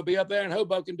 We'll be up there in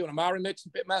Hoboken doing a Myron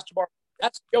Mixon Pitmaster barbecue.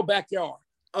 That's your backyard.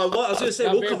 I was going to say,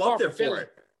 we'll come up there for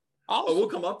it. Awesome. Oh, we'll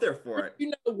come up there for it.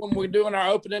 You know, when we're doing our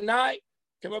opening night,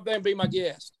 come up there and be my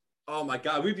guest. Oh my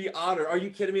God, we'd be honored. Are you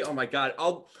kidding me? Oh my God,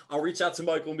 I'll reach out to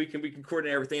Michael and we can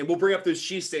coordinate everything, and we'll bring up those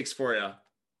cheesesteaks for you.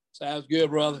 Sounds good,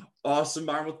 brother. Awesome,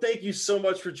 Myron. Well, thank you so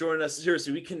much for joining us.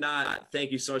 Seriously, we cannot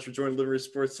thank you so much for joining Living Room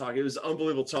Sports Talk. It was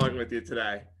unbelievable talking with you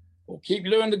today. Well, keep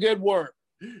doing the good work.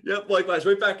 Yep, likewise.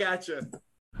 Right back at you.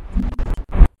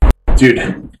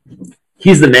 Dude,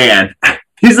 he's the man.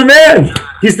 He's the man.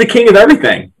 He's the king of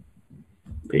everything.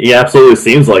 He absolutely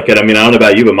seems like it. I mean, I don't know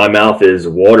about you, but my mouth is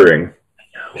watering.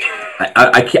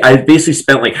 I basically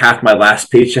spent like half my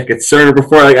last paycheck at Cerner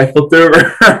before I flipped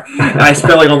over. And I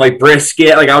spent like on like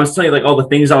brisket. Like I was telling you like all the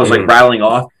things I was like rattling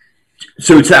off.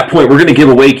 So to that point, we're going to give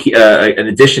away an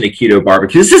edition of Keto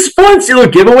BBQ. This is fun. See a little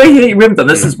giveaway. We haven't done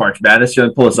this since March Madness. You're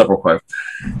going to pull this up real quick.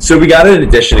 So we got an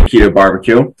edition of Keto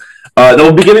BBQ. That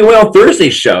will be giving away on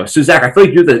Thursday's show. So Zach, I feel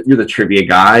like you're the trivia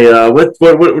guy. What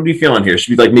are you feeling here?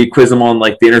 Should we like maybe quiz them on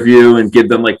like the interview and give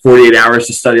them like 48 hours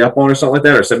to study up on or something like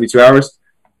that, or 72 hours?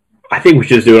 I think we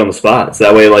should just do it on the spot. So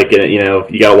that way, like you know,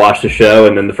 you got to watch the show,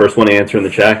 and then the first one to answer in the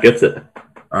chat gets it.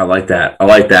 I like that.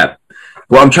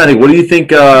 Well, I'm trying to. What do you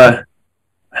think? I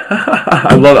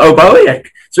love. Oh, by the way,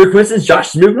 so coincidence,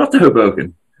 Josh is moving up to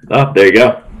Hoboken. Oh, there you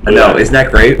go. I know. Isn't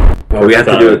that great? Well, we have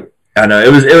to do it. I know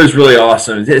it was really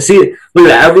awesome. See, look at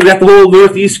that. We got the whole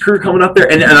Northeast crew coming up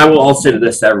there, and I will also say to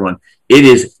this to everyone, it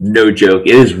is no joke.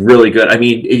 It is really good. I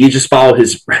mean, you just follow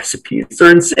his recipes;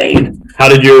 they're insane. How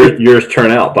did yours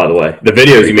turn out? By the way, the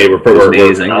videos you made were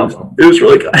amazing. It was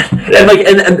really good. Yeah.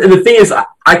 And the thing is,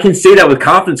 I can say that with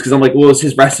confidence because I'm like, well, it's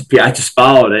his recipe. I just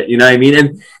followed it. You know what I mean?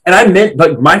 And I meant,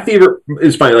 but my favorite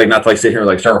is funny. Like not to like sit here and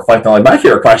like start reflecting on. Like my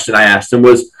favorite question I asked him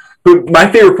was.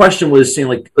 My favorite question was saying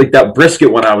like that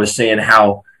brisket when I was saying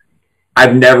how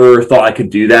I've never thought I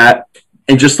could do that,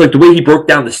 and just like the way he broke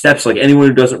down the steps, like anyone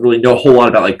who doesn't really know a whole lot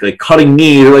about like cutting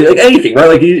meat or like anything, right?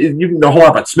 Like you know a whole lot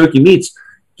about smoking meats.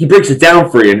 He breaks it down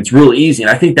for you, and it's really easy.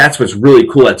 And I think that's what's really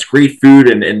cool. That's great food,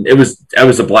 and it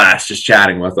was a blast just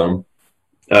chatting with him.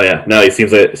 Oh yeah, no, he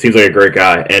seems like a great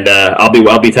guy, and I'll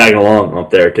be tagging along up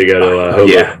there to go to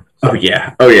Hoboken. Yeah. Oh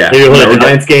yeah. Maybe we'll the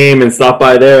Giants game and stop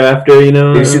by there after, you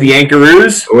know. You see the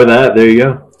Yankeroos? Or that, there you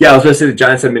go. Yeah, I was going to say the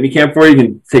Giants have minicamp for you. You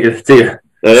can take a swing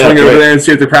over there and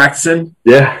see what they're practicing.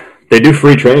 Yeah, they do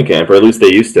free training camp, or at least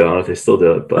they used to. I don't know if they still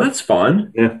do it, but that's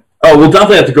fun. Yeah. Oh, we'll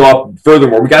definitely have to go up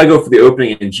furthermore. We got to go for the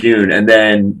opening in June, and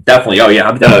then definitely. Oh yeah,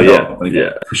 I'm definitely.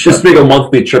 Yeah. Just make a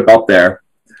monthly trip up there.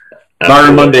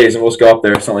 Myron Mondays, and we'll just go up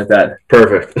there, something like that.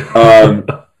 Perfect.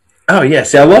 Oh yeah,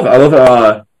 see, I love it.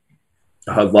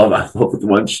 I love the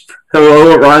one.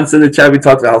 Hello, Ron said in the chat. We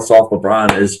talked about how soft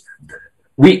LeBron is.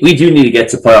 We do need to get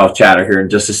to playoff chatter here in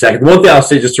just a second. One thing I'll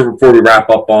say just before we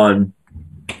wrap up on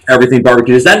everything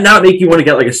barbecue, does that not make you want to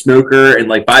get like a smoker and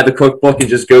like buy the cookbook and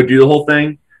just go do the whole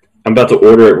thing? I'm about to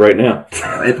order it right now.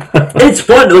 It's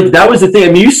fun. Like that was the thing.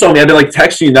 I mean, you saw me. I've been like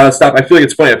texting you nonstop. I feel like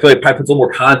it's funny. I feel like it puts a little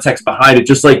more context behind it.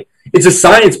 Just like it's a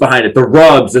science behind it. The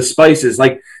rubs, the spices,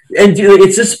 like. And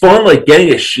it's just fun, like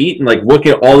getting a sheet and like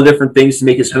looking at all the different things to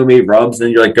make his homemade rubs. And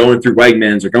then you're like going through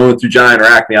Wegmans or going through Giant or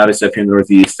Acme, obviously if you're in the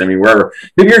Northeast. I mean, wherever.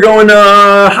 Maybe you're going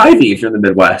Hy-Vee if you're in the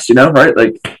Midwest, you know, right?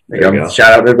 Like,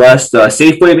 shout out Midwest.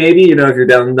 Safeway maybe, you know, if you're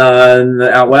down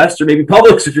out west, or maybe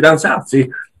Publix if you're down south.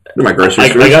 See, my grocery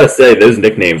store. I gotta say, those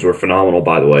nicknames were phenomenal.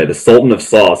 By the way, the Sultan of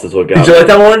Sauce is what got. Did you like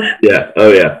that one? Yeah.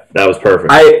 Oh yeah, that was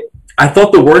perfect. I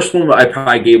thought the worst one I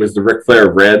probably gave was the Ric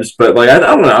Flair ribs, but like I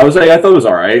don't know, I thought it was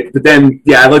all right. But then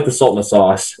I like the Sultan of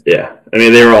Sauce. Yeah, I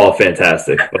mean they were all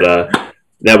fantastic, but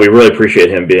we really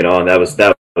appreciate him being on. That was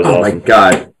awesome. Oh my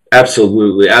god,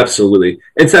 absolutely.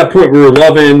 And to that point, we were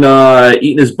loving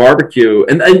eating his barbecue,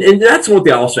 and that's one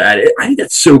thing I also added. I think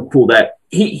that's so cool that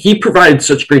he provided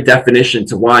such great definition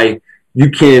to why you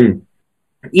can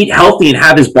eat healthy and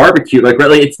have his barbecue. Like,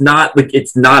 really, it's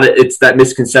that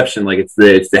misconception. Like, it's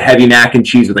the heavy mac and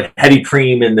cheese with like heavy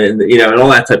cream and and all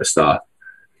that type of stuff.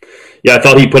 Yeah, I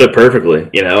thought he put it perfectly,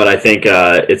 and I think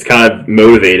it's kind of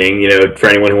motivating, for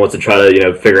anyone who wants to try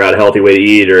to, figure out a healthy way to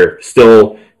eat or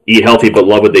still eat healthy but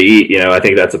love what they eat. I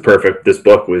think that's this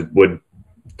book would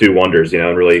do wonders,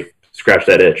 and really scratch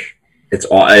that itch. It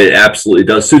absolutely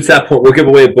does. So to that point, we'll give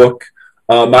away a book.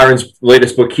 Myron's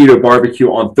latest book, Keto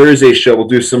BBQ, on Thursday's show. We'll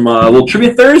do some little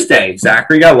Trivia Thursday.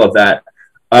 Zachary, gotta love that.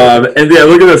 And yeah,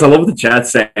 look at this. I love what the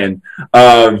chat's saying.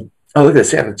 Oh, look at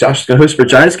this. Yeah, Josh is going to host for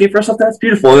Giants game for us. That's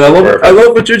beautiful. And I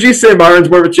love what Joji's saying. Myron's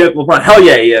more of a champ than LeBron. Hell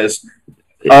yeah, he is.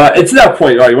 And to that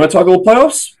point, all right, you want to talk a little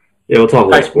playoffs? Yeah, we'll talk a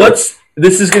little sports.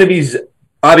 This is going to be,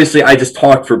 obviously, I just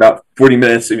talked for about 40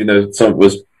 minutes, even though some of it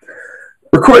was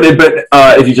recorded, but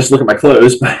if you just look at my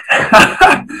clothes. but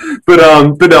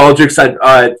no, all jokes aside,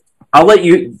 I'll let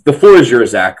you, the floor is yours,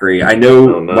 Zachary. I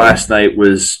know last night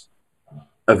was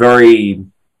a very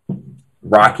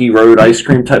rocky road ice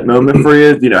cream type moment for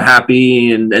you,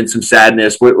 happy and some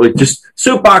sadness. Like just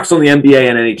soapbox on the NBA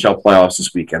and NHL playoffs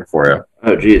this weekend for you.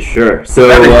 Oh, geez, sure. So,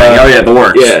 the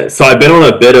works. Yeah, so I've been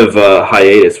on a bit of a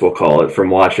hiatus, we'll call it,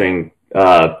 from watching,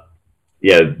 the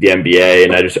NBA,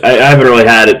 and I haven't really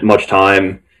had much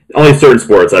time. Only certain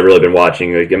sports I've really been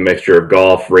watching, like a mixture of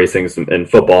golf, racing, and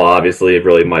football. Obviously,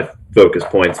 really my focus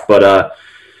points, but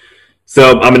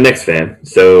so I'm a Knicks fan.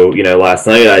 So, last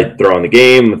night I throw on the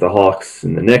game with the Hawks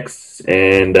and the Knicks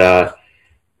and,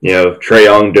 Trae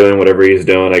Young doing whatever he's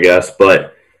doing, I guess.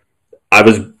 But I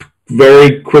was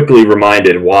very quickly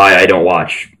reminded why I don't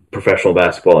watch professional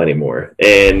basketball anymore.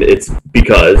 And it's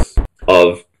because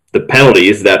of the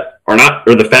penalties that are not,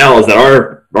 or the fouls that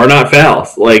are not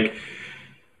fouls. Like,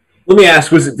 let me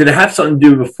ask, did it have something to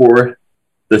do before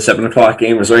the 7 o'clock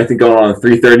game? Was there anything going on in the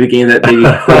 3:30 game that maybe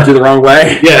rubbed you the wrong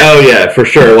way? Yeah, for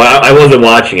sure. Well, I wasn't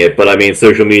watching it, but I mean,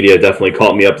 social media definitely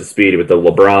caught me up to speed with the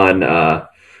LeBron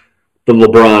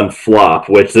flop,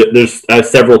 which I have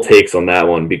several takes on that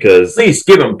one because please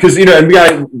give them, because and we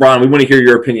got Ron. We want to hear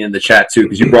your opinion in the chat too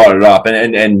because you brought it up,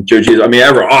 and Joji. I mean,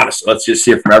 honestly, let's just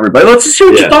hear from everybody. Let's just hear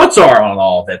what your thoughts are on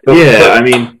all of it. But I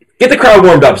mean, get the crowd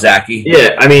warmed up, Zachy.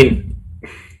 Yeah, I mean.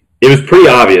 It was pretty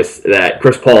obvious that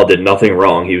Chris Paul did nothing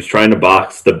wrong. He was trying to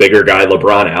box the bigger guy,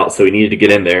 LeBron, out, so he needed to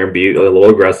get in there and be a little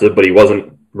aggressive, but he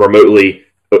wasn't remotely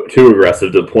too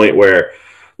aggressive to the point where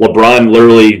LeBron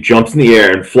literally jumps in the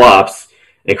air and flops,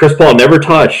 and Chris Paul never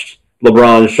touched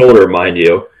LeBron's shoulder, mind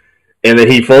you, and then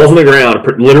he falls on the ground,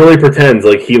 literally pretends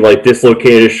like he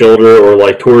dislocated his shoulder or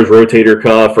tore his rotator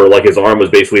cuff or his arm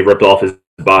was basically ripped off his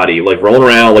body, rolling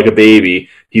around like a baby.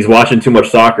 He's watching too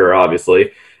much soccer,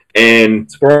 obviously. And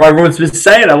it's what everyone's been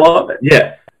saying. I love it.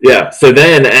 Yeah. So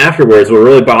then afterwards, what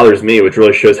really bothers me, which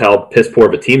really shows how piss poor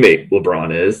of a teammate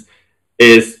LeBron is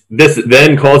this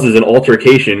then causes an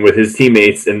altercation with his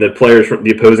teammates and the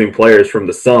opposing players from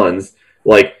the Suns,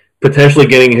 potentially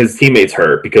getting his teammates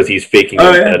hurt because he's faking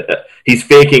he's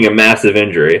faking a massive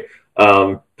injury.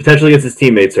 Potentially gets his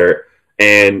teammates hurt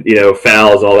and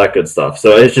fouls, all that good stuff.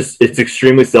 So it's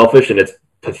extremely selfish and it's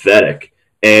pathetic.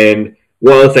 And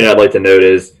one other thing I'd like to note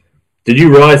is, did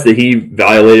you realize that he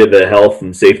violated the health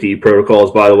and safety protocols,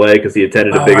 by the way, because he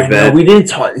attended a big event? We didn't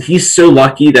talk. He's so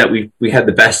lucky that we had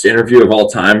the best interview of all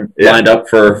time lined up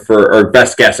for or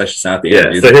best guest, I should say, not the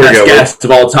interview. So the best guest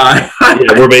of all time.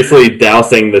 We're basically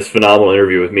dousing this phenomenal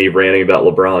interview with me ranting about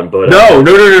LeBron. But no.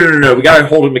 We got to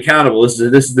hold him accountable. This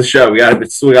is the show. We got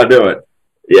to do it.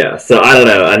 Yeah, so I don't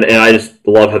know, and I just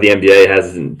love how the NBA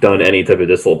hasn't done any type of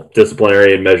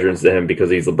disciplinary measures to him because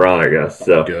he's LeBron, I guess.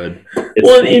 So good.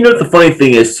 Well, what the funny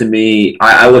thing is to me,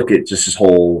 I look at just his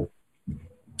whole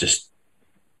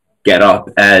get up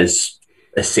as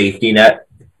a safety net.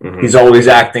 Mm-hmm. He's always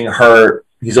acting hurt.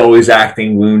 He's always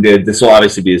acting wounded. This will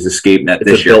obviously be his escape net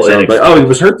this year. So, but he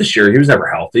was hurt this year. He was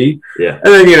never healthy. Yeah,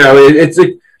 and then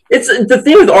it's the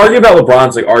thing with arguing about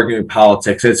LeBron's arguing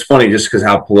politics. It's funny just because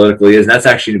how political he is. And that's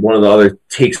actually one of the other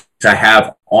takes I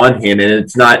have on him. And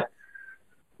it's not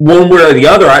one way or the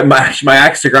other. My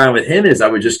axe to grind with him is I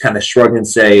would just kind of shrug and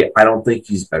say, I don't think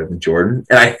he's better than Jordan.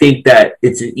 And I think that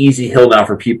it's an easy hill now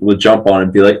for people to jump on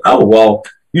and be like, oh, well,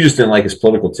 you just didn't like his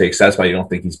political takes. That's why you don't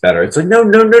think he's better. It's no.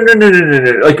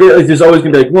 Like there's always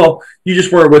going to be well, you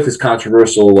just weren't with his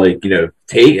controversial,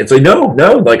 take. It's no.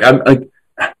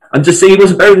 I'm just saying he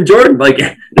wasn't better than Jordan.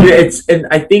 And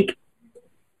I think,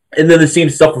 and then the same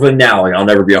stuff with him now. I'll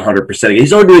never be 100%.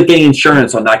 He's already getting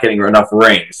insurance on not getting enough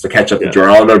rings to catch up to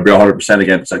Jordan. I'll never be 100%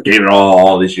 again. So I gave it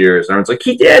all these years. And everyone's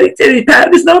he did. He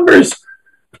padded his numbers.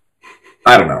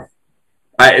 I don't know.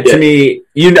 To me,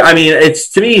 it's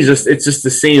just the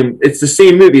same. It's the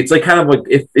same movie. It's like kind of like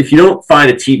if you don't find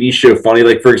a TV show funny,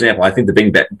 like for example, I think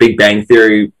the Big Bang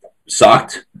Theory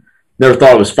sucked. Never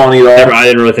thought it was funny at all. I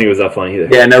didn't really think it was that funny either.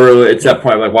 Yeah, never. It's that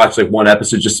point. I watched like one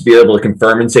episode just to be able to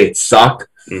confirm and say it sucked.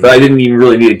 Mm-hmm. But I didn't even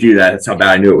really need to do that. That's how bad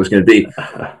I knew it was going to be.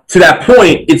 To that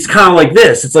point, it's kind of like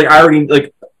this. It's like I already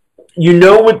like,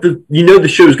 the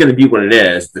show is going to be what it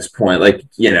is at this point. Like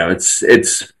it's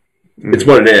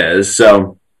what it is.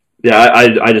 So yeah,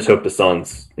 I just hope the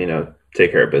Suns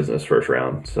take care of business first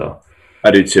round. So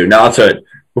I do too. Now let's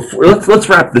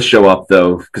wrap the show up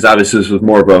though, because obviously this was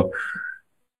more of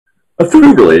a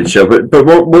food related show. But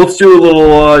let's do a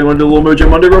little. You want to do a little Mojo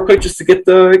Monday real quick just to get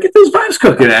those vibes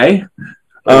cooking, eh?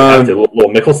 A little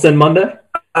Mickelson Monday.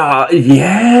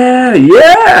 Yeah,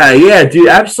 dude,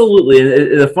 absolutely.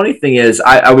 And the funny thing is,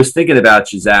 I was thinking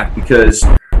about you, Zach, because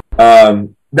I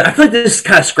feel like this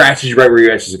kind of scratches you right where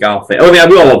you're at as a golf fan. Oh, yeah,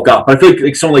 we all love golf, but I feel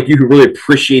like someone like you who really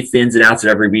appreciates the ins and outs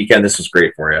of every weekend, this was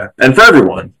great for you and for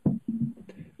everyone.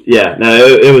 Yeah, no,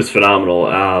 it was phenomenal.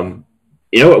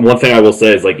 One thing I will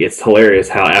say is, like, it's hilarious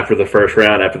how after the first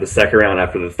round, after the second round,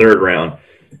 after the third round,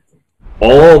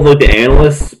 all of the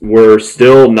analysts were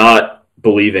still not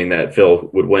believing that Phil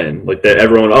would win. Like that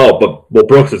everyone, but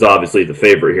Brooks is obviously the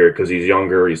favorite here because he's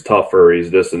younger, he's tougher,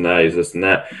 he's this and that, he's this and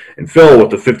that. And Phil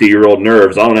with the 50-year-old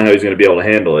nerves, I don't know how he's going to be able to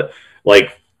handle it.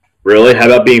 Like, really? How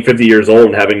about being 50 years old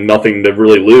and having nothing to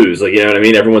really lose? Like, you know what I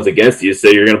mean? Everyone's against you, so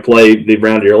you're going to play the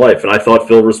round of your life. And I thought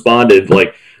Phil responded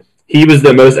like he was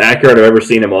the most accurate I've ever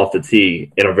seen him off the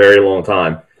tee in a very long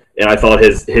time. And I thought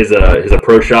his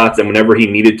approach shots and whenever he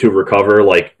needed to recover,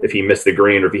 like if he missed the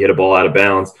green or if he hit a ball out of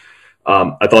bounds,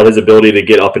 I thought his ability to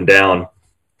get up and down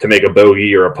to make a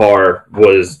bogey or a par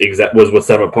was what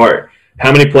set him apart.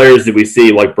 How many players did we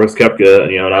see like Brooks Koepka?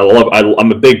 And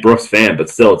I'm a big Brooks fan, but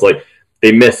still, it's like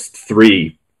they missed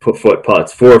 3-foot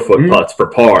putts, 4-foot putts for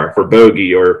par, for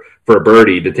bogey, or for a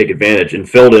birdie to take advantage. And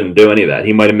Phil didn't do any of that.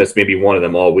 He might have missed maybe one of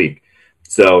them all week.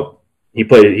 So he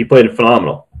played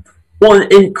phenomenal. Well,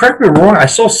 and correct me if I'm wrong, I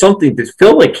saw something that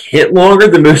Phil like hit longer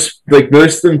than most of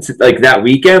them that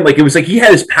weekend. Like it was like he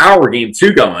had his power game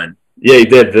too going. Yeah, he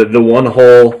did. The one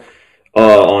hole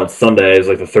on Sunday is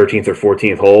like the 13th or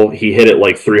 14th hole. He hit it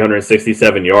like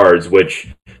 367 yards,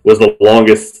 which was the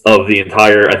longest of the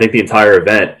entire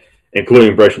event,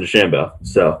 including Bryson DeChambeau.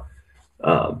 So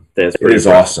that's pretty. It is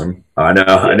awesome. I know.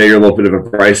 Yeah. I know you're a little bit of a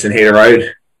Bryson hater, right?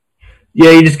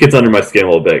 Yeah, he just gets under my skin a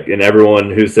little bit. And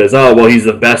everyone who says, oh, well, he's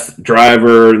the best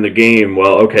driver in the game.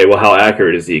 Well, okay, well, how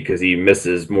accurate is he? Because he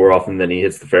misses more often than he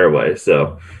hits the fairway.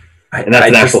 So, and that's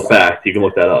an actual fact. You can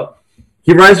look that up.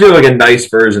 He reminds me of like a nice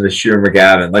version of Shooter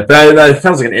McGavin. Like that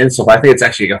sounds like an insult. I think it's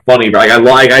actually like funny, but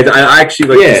I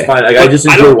actually I just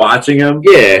enjoy watching him.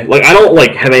 Yeah, like I don't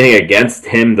like have anything against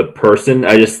him, the person.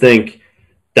 I just think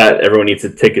that everyone needs to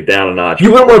take it down a notch.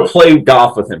 You wouldn't want to play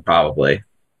golf with him, probably.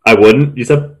 I wouldn't. You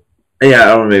said. Yeah,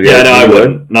 I don't know. Maybe. Yeah, I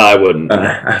wouldn't. No, I wouldn't.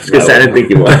 I was gonna say I didn't think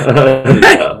you would.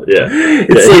 Yeah.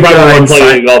 It's like probably wouldn't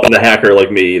play golf in the hacker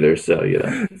like me either. So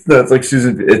No, it's like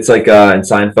Susan. It's like in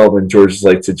Seinfeld when George is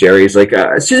like to Jerry, he's like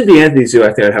Susan B. Anthony's who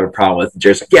I think I'd have a problem with. And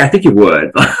Jerry's like, yeah, I think you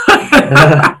would.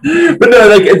 But no,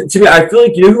 like to me, I feel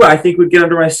like who I think would get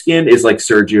under my skin is like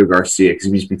Sergio Garcia because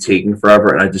he'd just be taking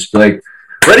forever, and I'd just be like,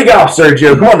 ready go,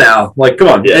 Sergio, come on now, like come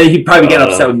on. Yeah. And he'd probably get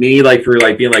upset with me like for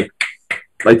like being like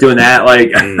doing that,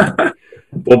 like.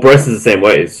 Well, Bryce is the same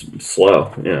way. He's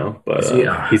slow,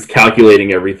 but he's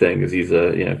calculating everything because he's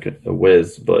a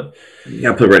whiz. But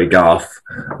yeah, play ready golf.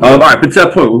 All right, but to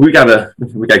that point, we gotta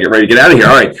get ready to get out of here.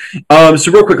 All right.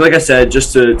 So real quick, like I said,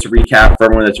 just to recap for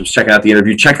everyone that's just checking out the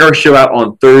interview, check our show out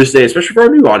on Thursday, especially for our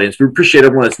new audience. We appreciate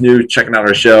everyone that's new checking out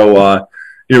our show.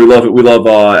 We love it. We love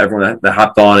everyone that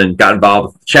hopped on and got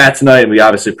involved with the chat tonight. And we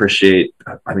obviously appreciate,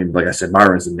 like I said,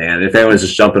 Myron's the man. If anyone's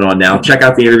just jumping on now, check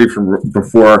out the interview from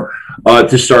before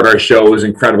to start our show. It was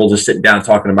incredible just sitting down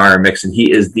talking to Myron Mixon.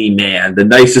 He is the man, the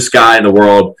nicest guy in the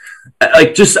world.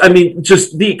 Just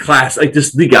the class,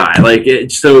 just the guy.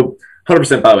 So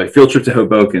 100%, by the way, field trip to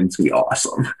Hoboken. It's going to be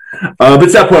awesome. But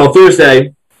at that point on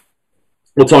Thursday,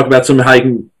 we'll talk about some of how you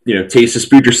can, taste his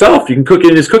food yourself. You can cook it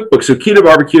in his cookbook. So Keto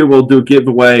BBQ will do a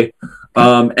giveaway.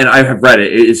 And I have read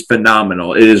it. It is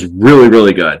phenomenal. It is really,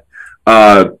 really good.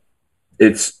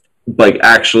 It's like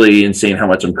actually insane how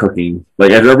much I'm cooking.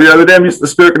 Like every other day I'm using the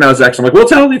spirit and I was actually like, well,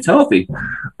 it's healthy.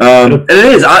 And it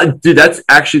is. Dude, that's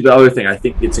actually the other thing I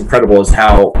think it's incredible is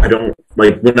how I don't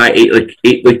like when I ate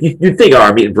you think,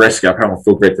 I'm eating brisket, I probably don't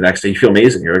feel great the next day. You feel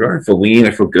amazing. You're like, I feel lean,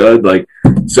 I feel good.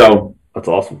 So that's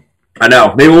awesome. I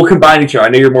know. Maybe we'll combine each other. I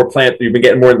know you've been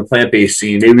getting more in the plant-based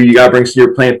scene. Maybe you got to bring some of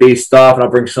your plant-based stuff, and I'll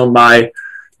bring some of my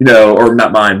or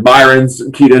not mine, Myron's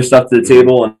keto stuff to the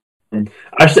table. And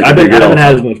I haven't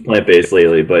had as much plant-based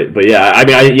lately, but yeah, I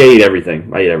mean, I eat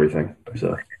everything. I eat everything.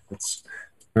 So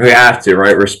we have to,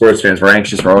 right? We're sports fans. We're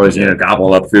anxious. We're always,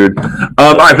 gobble up food.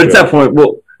 All right, but at that point,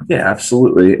 yeah,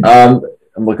 absolutely. I'm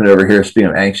looking over here. Speaking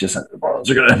of anxious, the Marlins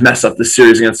are going to mess up this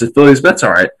series against the Phillies, but that's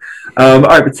all right. All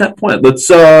right, but at that point, we'll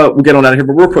get on out of here.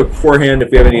 But real quick beforehand,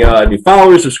 if we have any new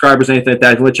followers, subscribers, anything like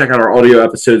that, if you want to check out our audio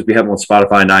episodes, we have them on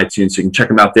Spotify and iTunes, so you can check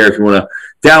them out there. If you want to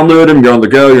download them, you're on the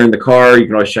go, you're in the car, you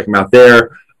can always check them out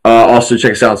there. Also,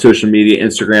 check us out on social media,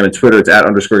 Instagram and Twitter. It's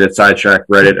 @_get sidetracked.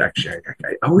 Reddit. Actually,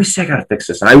 I always say I gotta fix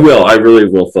this, and I will. I really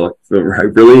will. I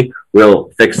really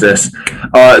will fix this.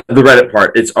 The Reddit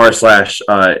part. It's r/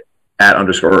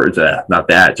 not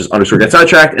that, just _get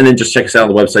sidetracked, and then just check us out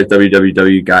on the website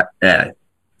www.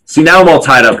 See, now I'm all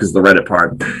tied up because of the Reddit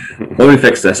part. Let me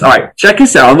fix this. All right, check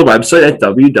us out on the website at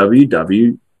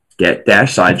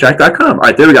www.get-sidetrack.com. All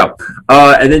right, there we go.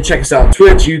 And then check us out on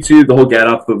Twitch, YouTube, the whole get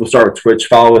up. But we'll start with Twitch.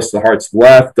 Follow us to the hearts to the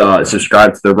left.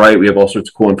 Subscribe to the right. We have all sorts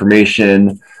of cool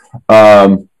information.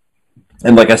 And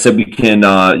like I said, we can,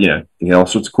 you get all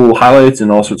sorts of cool highlights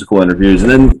and all sorts of cool interviews.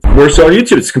 And then we're still on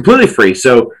YouTube. It's completely free,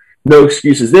 so no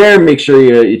excuses there. Make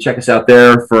sure you check us out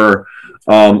there for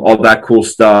all that cool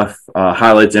stuff,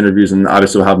 highlights, interviews, and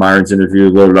obviously we'll have Myron's interview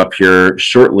loaded up here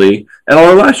shortly. And all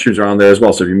our live streams are on there as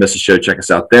well, so if you missed a show, check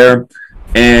us out there.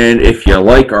 And if you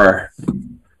like our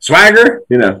swagger,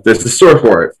 there's the store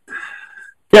for it.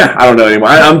 Yeah, I don't know anymore.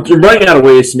 I'm running out of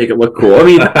ways to make it look cool. I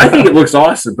mean, I think it looks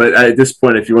awesome, but at this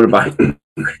point, if you want to buy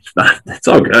it's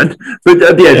all good. But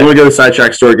if you want to go to the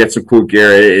Sidetrack store, get some cool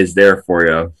gear, it is there for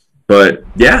you. But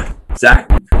yeah, Zach.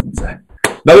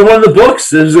 Another one of the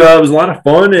books. It was a lot of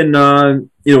fun, and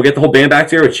we'll get the whole band back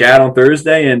together with Chad on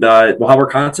Thursday, and we'll have our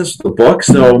contest with the book.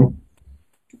 So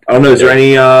I don't know. Is there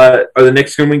any? Are the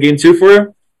Knicks going to win Game 2 for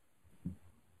you?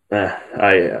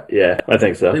 I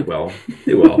think so. They will.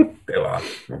 They will.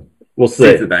 We'll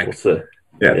see. The bank. We'll see.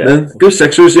 Yeah. Then go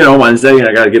Sixers. Wednesday.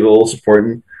 I got to give it a little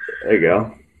support. There you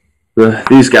go.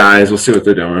 These guys. We'll see what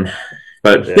they're doing.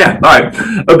 But all right.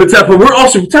 But we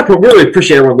really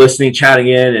appreciate everyone listening, chatting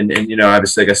in, and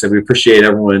obviously, like I said, we appreciate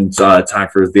everyone's time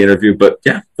for the interview. But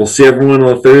yeah, we'll see everyone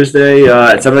on Thursday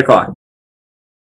at 7:00.